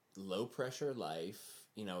low-pressure life.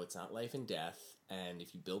 You know, it's not life and death. And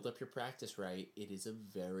if you build up your practice right, it is a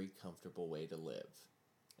very comfortable way to live.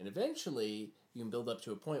 And eventually, you can build up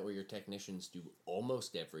to a point where your technicians do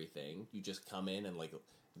almost everything. You just come in and, like,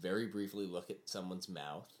 very briefly look at someone's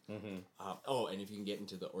mouth. Mm-hmm. And if you can get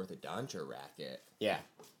into the orthodontia racket, Yeah.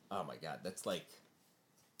 oh my god, that's like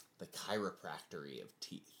the chiropractory of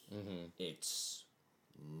teeth. Mm-hmm. It's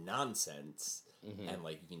nonsense, Mm-hmm. and,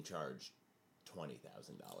 like, you can charge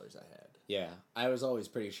 $20,000 a head. Yeah. I was always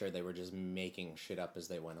pretty sure they were just making shit up as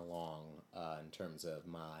they went along in terms of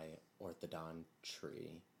my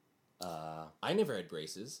orthodontry. I never had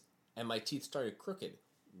braces, and my teeth started crooked.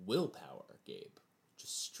 Willpower, Gabe.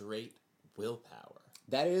 Just straight willpower.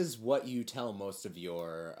 That is what you tell most of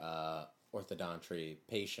your orthodontry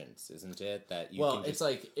patients, isn't it? That you Well, can just, it's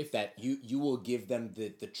like if that you will give them the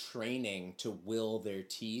training to will their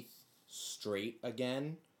teeth straight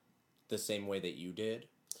again, the same way that you did.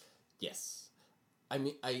 yes, I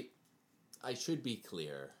mean I should be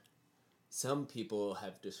clear. Some people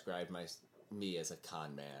have described me as a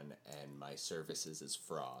con man and my services as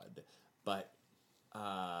fraud, but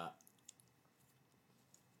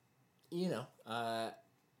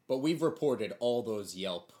But we've reported all those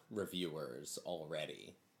Yelp reviewers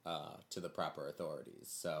already to the proper authorities.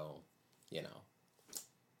 So, you know,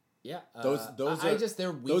 yeah, those I are just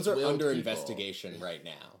they're those are weak-willed under people. investigation right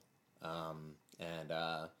now, and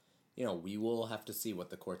you know, we will have to see what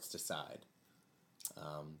the courts decide.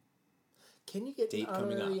 Can you get Date an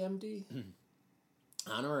coming honorary up. MD?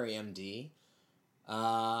 Honorary MD?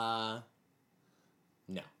 No,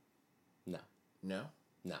 No, no.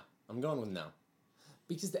 I'm going with no.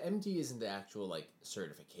 because the MD isn't the actual, like,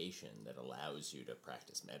 certification that allows you to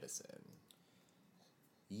practice medicine.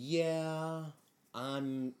 Yeah,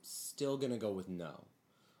 I'm still gonna go with no.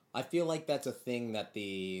 I feel like that's a thing that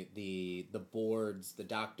the boards, the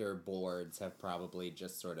doctor boards, have probably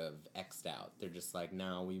just sort of X'd out. They're just like,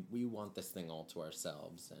 no, we want this thing all to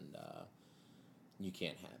ourselves, and you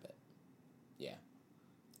can't have it. Yeah.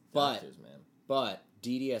 Doctors, man. But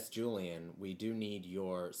DDS Julian, we do need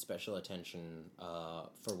your special attention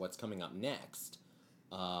for what's coming up next,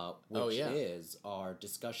 which is our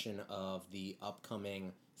discussion of the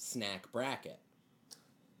upcoming snack bracket.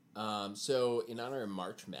 So in honor of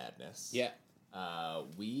March Madness,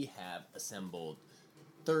 we have assembled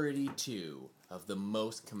 32 of the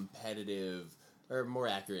most competitive, or more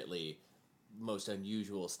accurately, most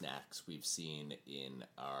unusual snacks we've seen in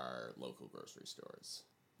our local grocery stores.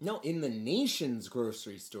 No, in the nation's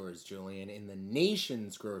grocery stores, Julian. In the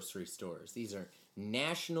nation's grocery stores. These are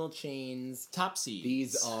national chains. Top seeds.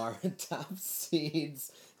 These are top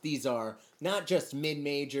seeds. These are not just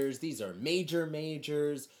mid-majors. These are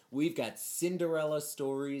majors. We've got Cinderella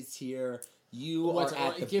stories here. You are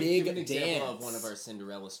at the big give an example dance. of one of our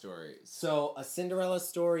Cinderella stories. So, a Cinderella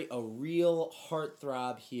story, a real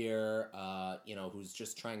heartthrob here, who's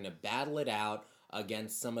just trying to battle it out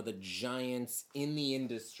against some of the giants in the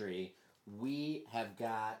industry. We have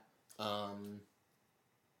got,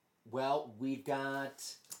 we've got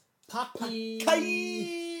Pocky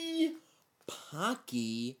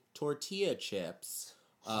tortilla chips.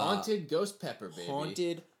 Haunted ghost pepper, baby.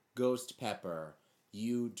 Haunted ghost pepper.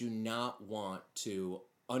 You do not want to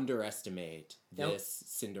underestimate this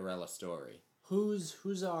Cinderella story. Who's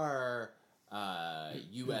our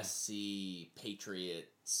USC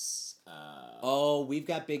Patriots? We've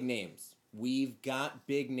got big names. We've got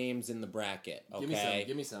big names in the bracket. Okay,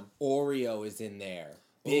 Give me some. Oreo is in there,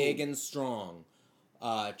 big and strong.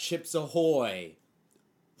 Chips Ahoy,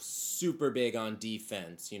 super big on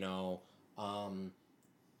defense.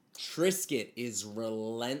 Triscuit is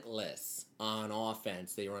relentless on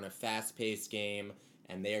offense. They run a fast-paced game,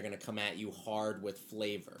 and they are going to come at you hard with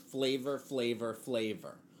flavor. Flavor, flavor,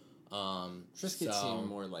 flavor. Triscuits seem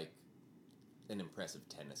more like an impressive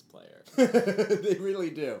tennis player. They really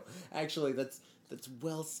do. Actually, that's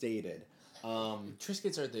well stated.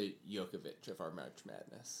 Triscuits are the Djokovic of our March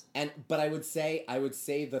Madness. But I would say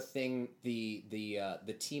the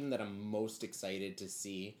team that I'm most excited to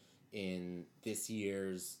see in this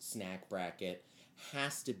year's snack bracket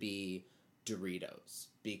has to be Doritos,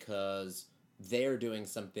 because they're doing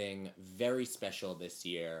something very special this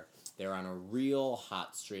year. They're on a real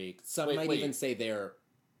hot streak. Some might even say they're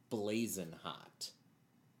blazing hot.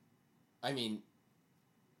 I mean,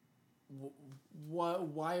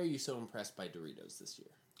 why are you so impressed by Doritos this year?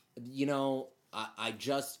 You know, I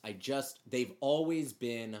just they've always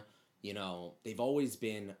been, a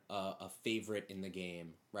favorite in the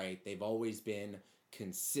game, right? They've always been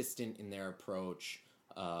consistent in their approach.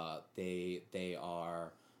 They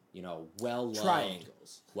are, well loved.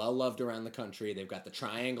 Triangles. Well loved around the country. They've got the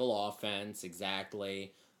triangle offense,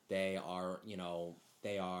 exactly. They are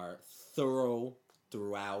thorough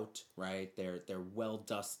throughout, right? They're well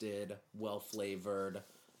dusted, well flavored.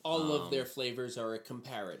 All of their flavors are a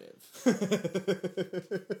comparative.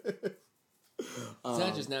 It's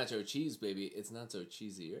not just nacho cheese, baby. It's nacho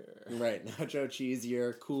cheesier. Right, nacho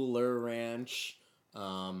cheesier, cooler ranch.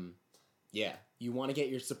 Yeah, you want to get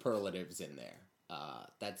your superlatives in there.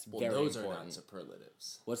 That's very those important. are not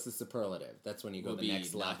superlatives. What's the superlative? That's when you go the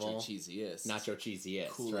next level. Nacho cheesiest. Nacho cheesiest,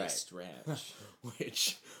 coolest right. ranch.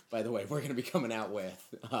 Which, by the way, we're going to be coming out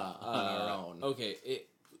with on our own. Okay,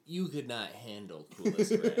 you could not handle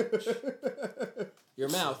coolest ranch. Your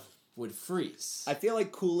mouth would freeze. I feel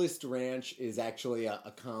like Coolest Ranch is actually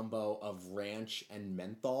a combo of ranch and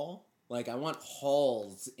menthol. Like, I want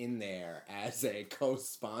Halls in there as a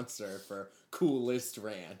co-sponsor for Coolest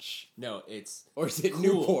Ranch. No, it's... Or is it Cools.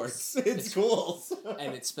 Newport's? It's Cools.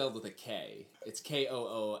 And it's spelled with a K. It's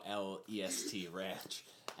Koolest Ranch.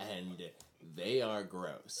 And they are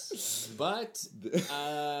gross. But,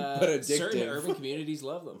 addictive. Certain urban communities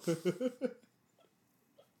love them.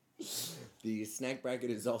 The snack bracket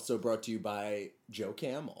is also brought to you by Joe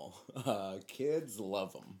Camel. Kids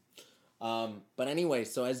love them. But anyway,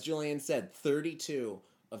 so as Julian said, 32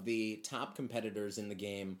 of the top competitors in the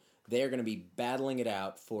game, they are going to be battling it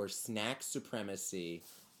out for snack supremacy.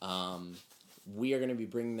 We are going to be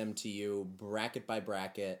bringing them to you bracket by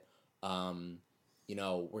bracket. We're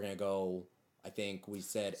going to go, I think we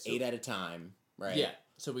said 8 at a time, right? Yeah.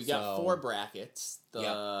 So we got 4 brackets.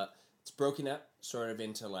 It's broken up sort of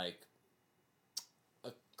into like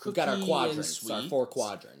a cookie. We've got our quadrants, and our 4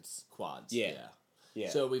 quadrants. Quads. Yeah. Yeah.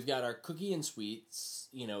 So we've got our cookie and sweets.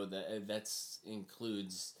 That's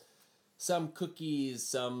includes some cookies,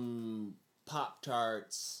 some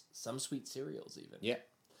Pop-Tarts, some sweet cereals even. Yeah.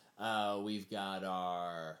 We've got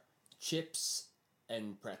our chips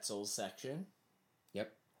and pretzels section.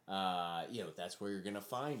 Yep. That's where you're gonna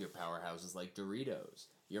find your powerhouses like Doritos,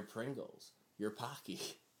 your Pringles, your Pocky.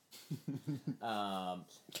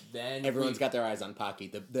 Then everyone's got their eyes on Pocky.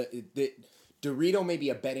 The Dorito may be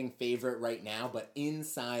a betting favorite right now, but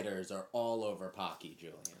insiders are all over Pocky,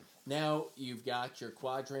 Julian. Now you've got your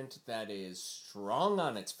quadrant that is strong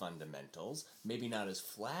on its fundamentals, maybe not as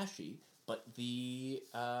flashy, but the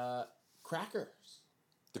crackers.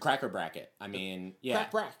 The cracker bracket. I mean, yeah.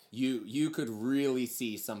 Crack. You could really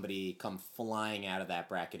see somebody come flying out of that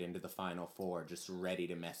bracket into the Final Four, just ready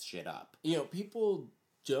to mess shit up. People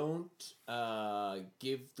don't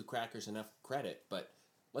give the crackers enough credit, but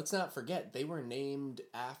let's not forget they were named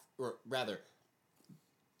after, or rather,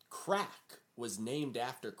 crack was named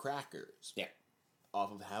after crackers. Yeah.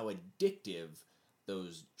 Off of how addictive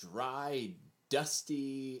those dry,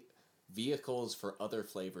 dusty vehicles for other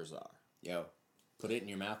flavors are. Yo, put it in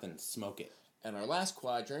your mouth and smoke it. And our last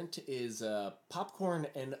quadrant is popcorn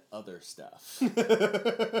and other stuff.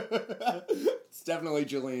 It's definitely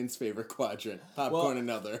Julian's favorite quadrant. Popcorn and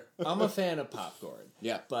other. I'm a fan of popcorn.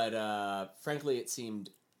 Yeah. But frankly, it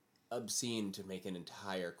seemed obscene to make an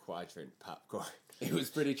entire quadrant popcorn. It was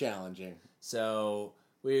pretty challenging. So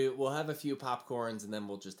we'll have a few popcorns, and then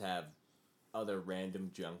we'll just have other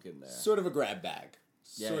random junk in there. Sort of a grab bag.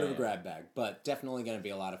 Yeah. Sort of a grab bag, but definitely going to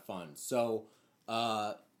be a lot of fun. So,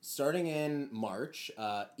 starting in March,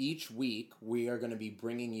 each week we are going to be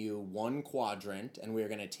bringing you one quadrant, and we are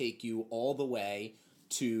going to take you all the way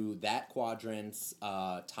to that quadrant's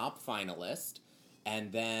top finalist,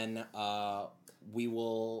 and then we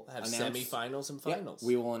will have announce semifinals and finals. Yep,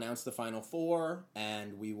 we will announce the final 4,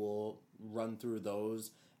 and we will run through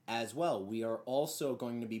those as well. We are also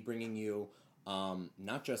going to be bringing you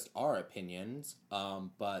not just our opinions,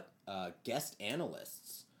 but guest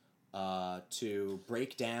analysts to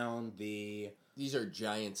break down the These are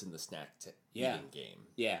giants in the snack Yeah. eating game.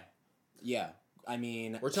 yeah. I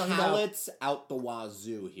mean, We're talking pallets out the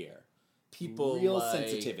wazoo here. People Real like,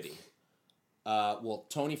 sensitivity. Well,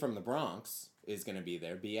 Tony from the Bronx is going to be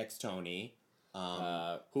there. BX Tony,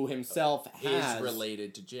 who himself has is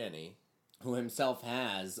related to Jenny. Who himself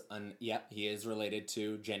has he is related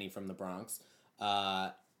to Jenny from the Bronx.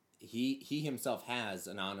 He himself has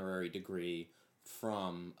an honorary degree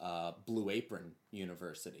from Blue Apron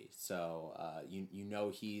University. So you know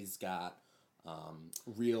he's got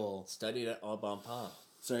real Studied at Au Bon Pain.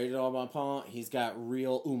 Studied at Au Bon Pain. He's got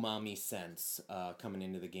real umami sense coming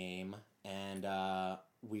into the game, and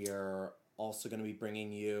we are also going to be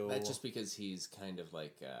bringing you. That's just because he's kind of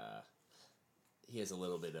like he has a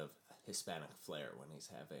little bit of Hispanic flair when he's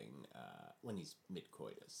having when he's mid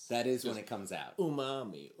coitus. That is when it comes out.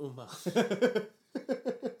 Umami.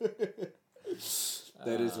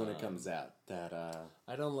 That is when it comes out. That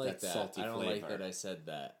I don't like that. Salty I don't flavor. like that I said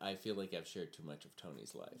that. I feel like I've shared too much of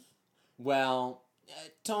Tony's life. Well,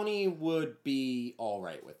 Tony would be all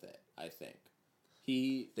right with it. I think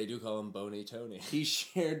They do call him Bony Tony. he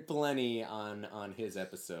shared plenty on his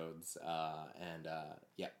episodes, and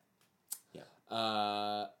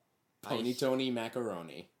Pony Tony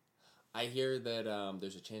Macaroni. I hear that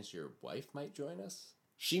there's a chance your wife might join us.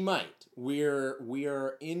 She might. We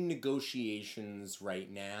are in negotiations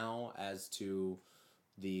right now as to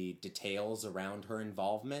the details around her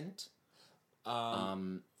involvement.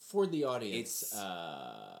 For the audience,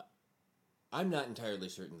 I'm not entirely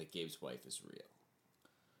certain that Gabe's wife is real.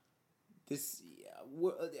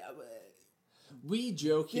 We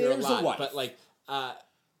joke here There's a a lot, wife. but like,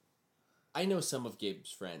 I know some of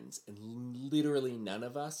Gabe's friends, and literally none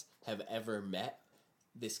of us have ever met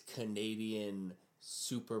this Canadian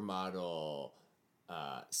supermodel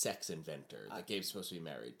sex inventor that Gabe's supposed to be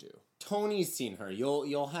married to. Tony's seen her.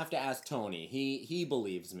 You'll have to ask Tony. He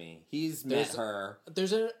believes me. He's met her.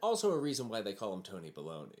 There's also a reason why they call him Tony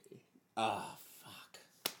Baloney. Oh, fuck.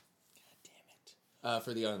 God damn it.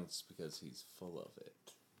 For the audience, because he's full of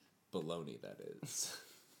it. Baloney, that is.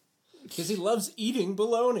 Because he loves eating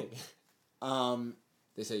baloney.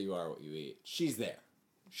 They say you are what you eat. She's there.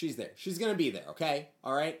 She's gonna be there, okay?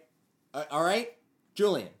 Alright? Alright?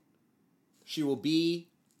 Julian. She will be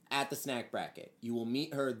at the snack bracket. You will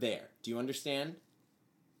meet her there. Do you understand?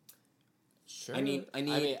 Sure. I need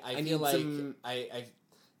feel like some... I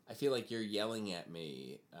feel like you're yelling at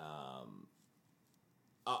me.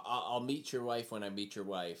 I'll meet your wife when I meet your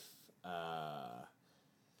wife.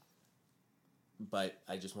 But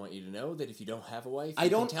I just want you to know that if you don't have a wife, I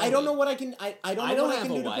don't know what I can do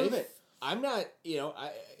to prove it. I'm not, it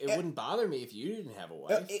wouldn't bother me if you didn't have a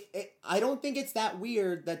wife. I don't think it's that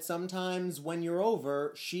weird that sometimes when you're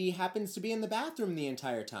over, she happens to be in the bathroom the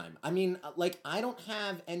entire time. I mean, like, I don't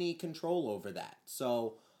have any control over that.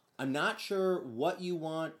 So I'm not sure what you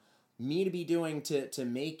want me to be doing to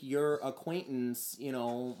make your acquaintance,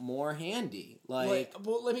 more handy. Like,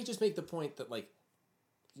 well, let me just make the point that, like,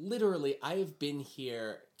 literally, I have been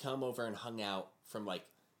here, come over and hung out from, like,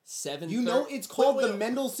 7:30. It's called the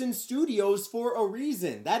Mendelsohn Studios for a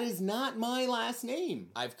reason. That is not my last name.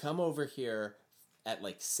 I've come over here at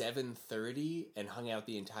like 7:30 and hung out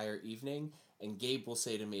the entire evening, and Gabe will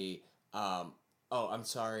say to me, "Oh, I'm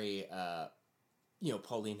sorry.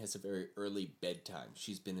 Pauline has a very early bedtime.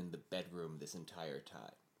 She's been in the bedroom this entire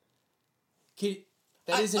time."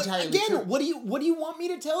 That is entirely true. What do you want me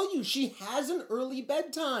to tell you? She has an early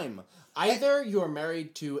bedtime. Either you're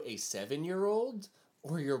married to a 7-year-old.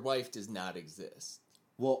 Or your wife does not exist.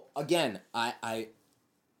 Well, again,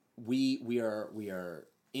 we are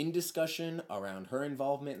in discussion around her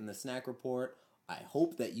involvement in the snack report. I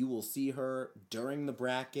hope that you will see her during the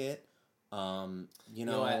bracket. I'm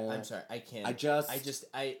sorry, I can't.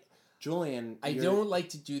 Julian, I don't like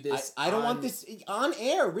to do this. I don't want this on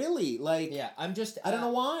air, really. Like, yeah, I don't know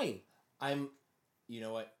why. You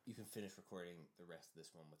know what? You can finish recording the rest of this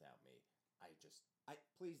one without me.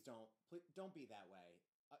 Please don't be that way.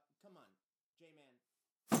 Come on,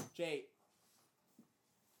 J-Man. Jay.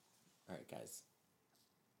 All right, guys.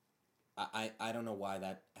 I don't know why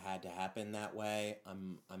that had to happen that way.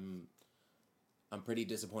 I'm pretty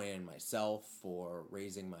disappointed in myself for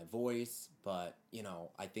raising my voice, but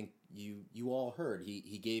I think you all heard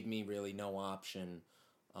he gave me really no option,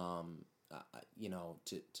 to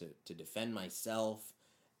defend myself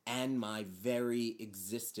and my very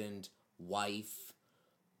existent wife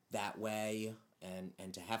that way,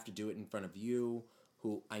 and to have to do it in front of you,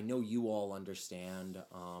 who I know you all understand,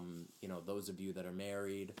 those of you that are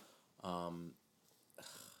married. All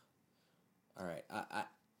right,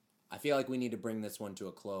 I feel like we need to bring this one to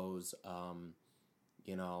a close.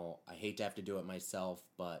 I hate to have to do it myself,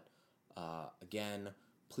 but again,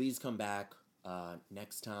 please come back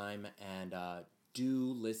next time and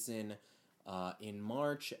do listen in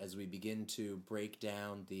March as we begin to break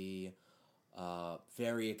down the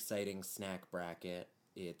very exciting snack bracket.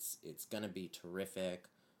 It's gonna be terrific.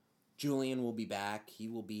 Julian will be back. He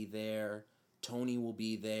will be there. Tony will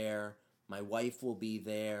be there. My wife will be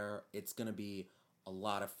there. It's gonna be a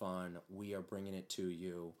lot of fun. We are bringing it to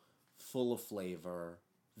you, full of flavor,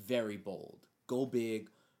 very bold. Go big,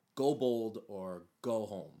 go bold, or go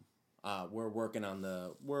home. We're working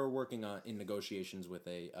on in negotiations with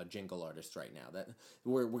a jingle artist right now. That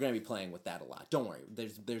we're gonna be playing with that a lot. Don't worry.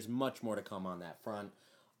 There's much more to come on that front.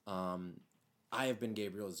 I have been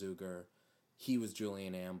Gabriel Zuger. He was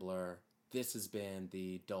Julian Ambler. This has been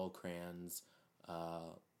the Dull Crayons.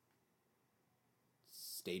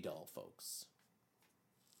 Stay dull, folks.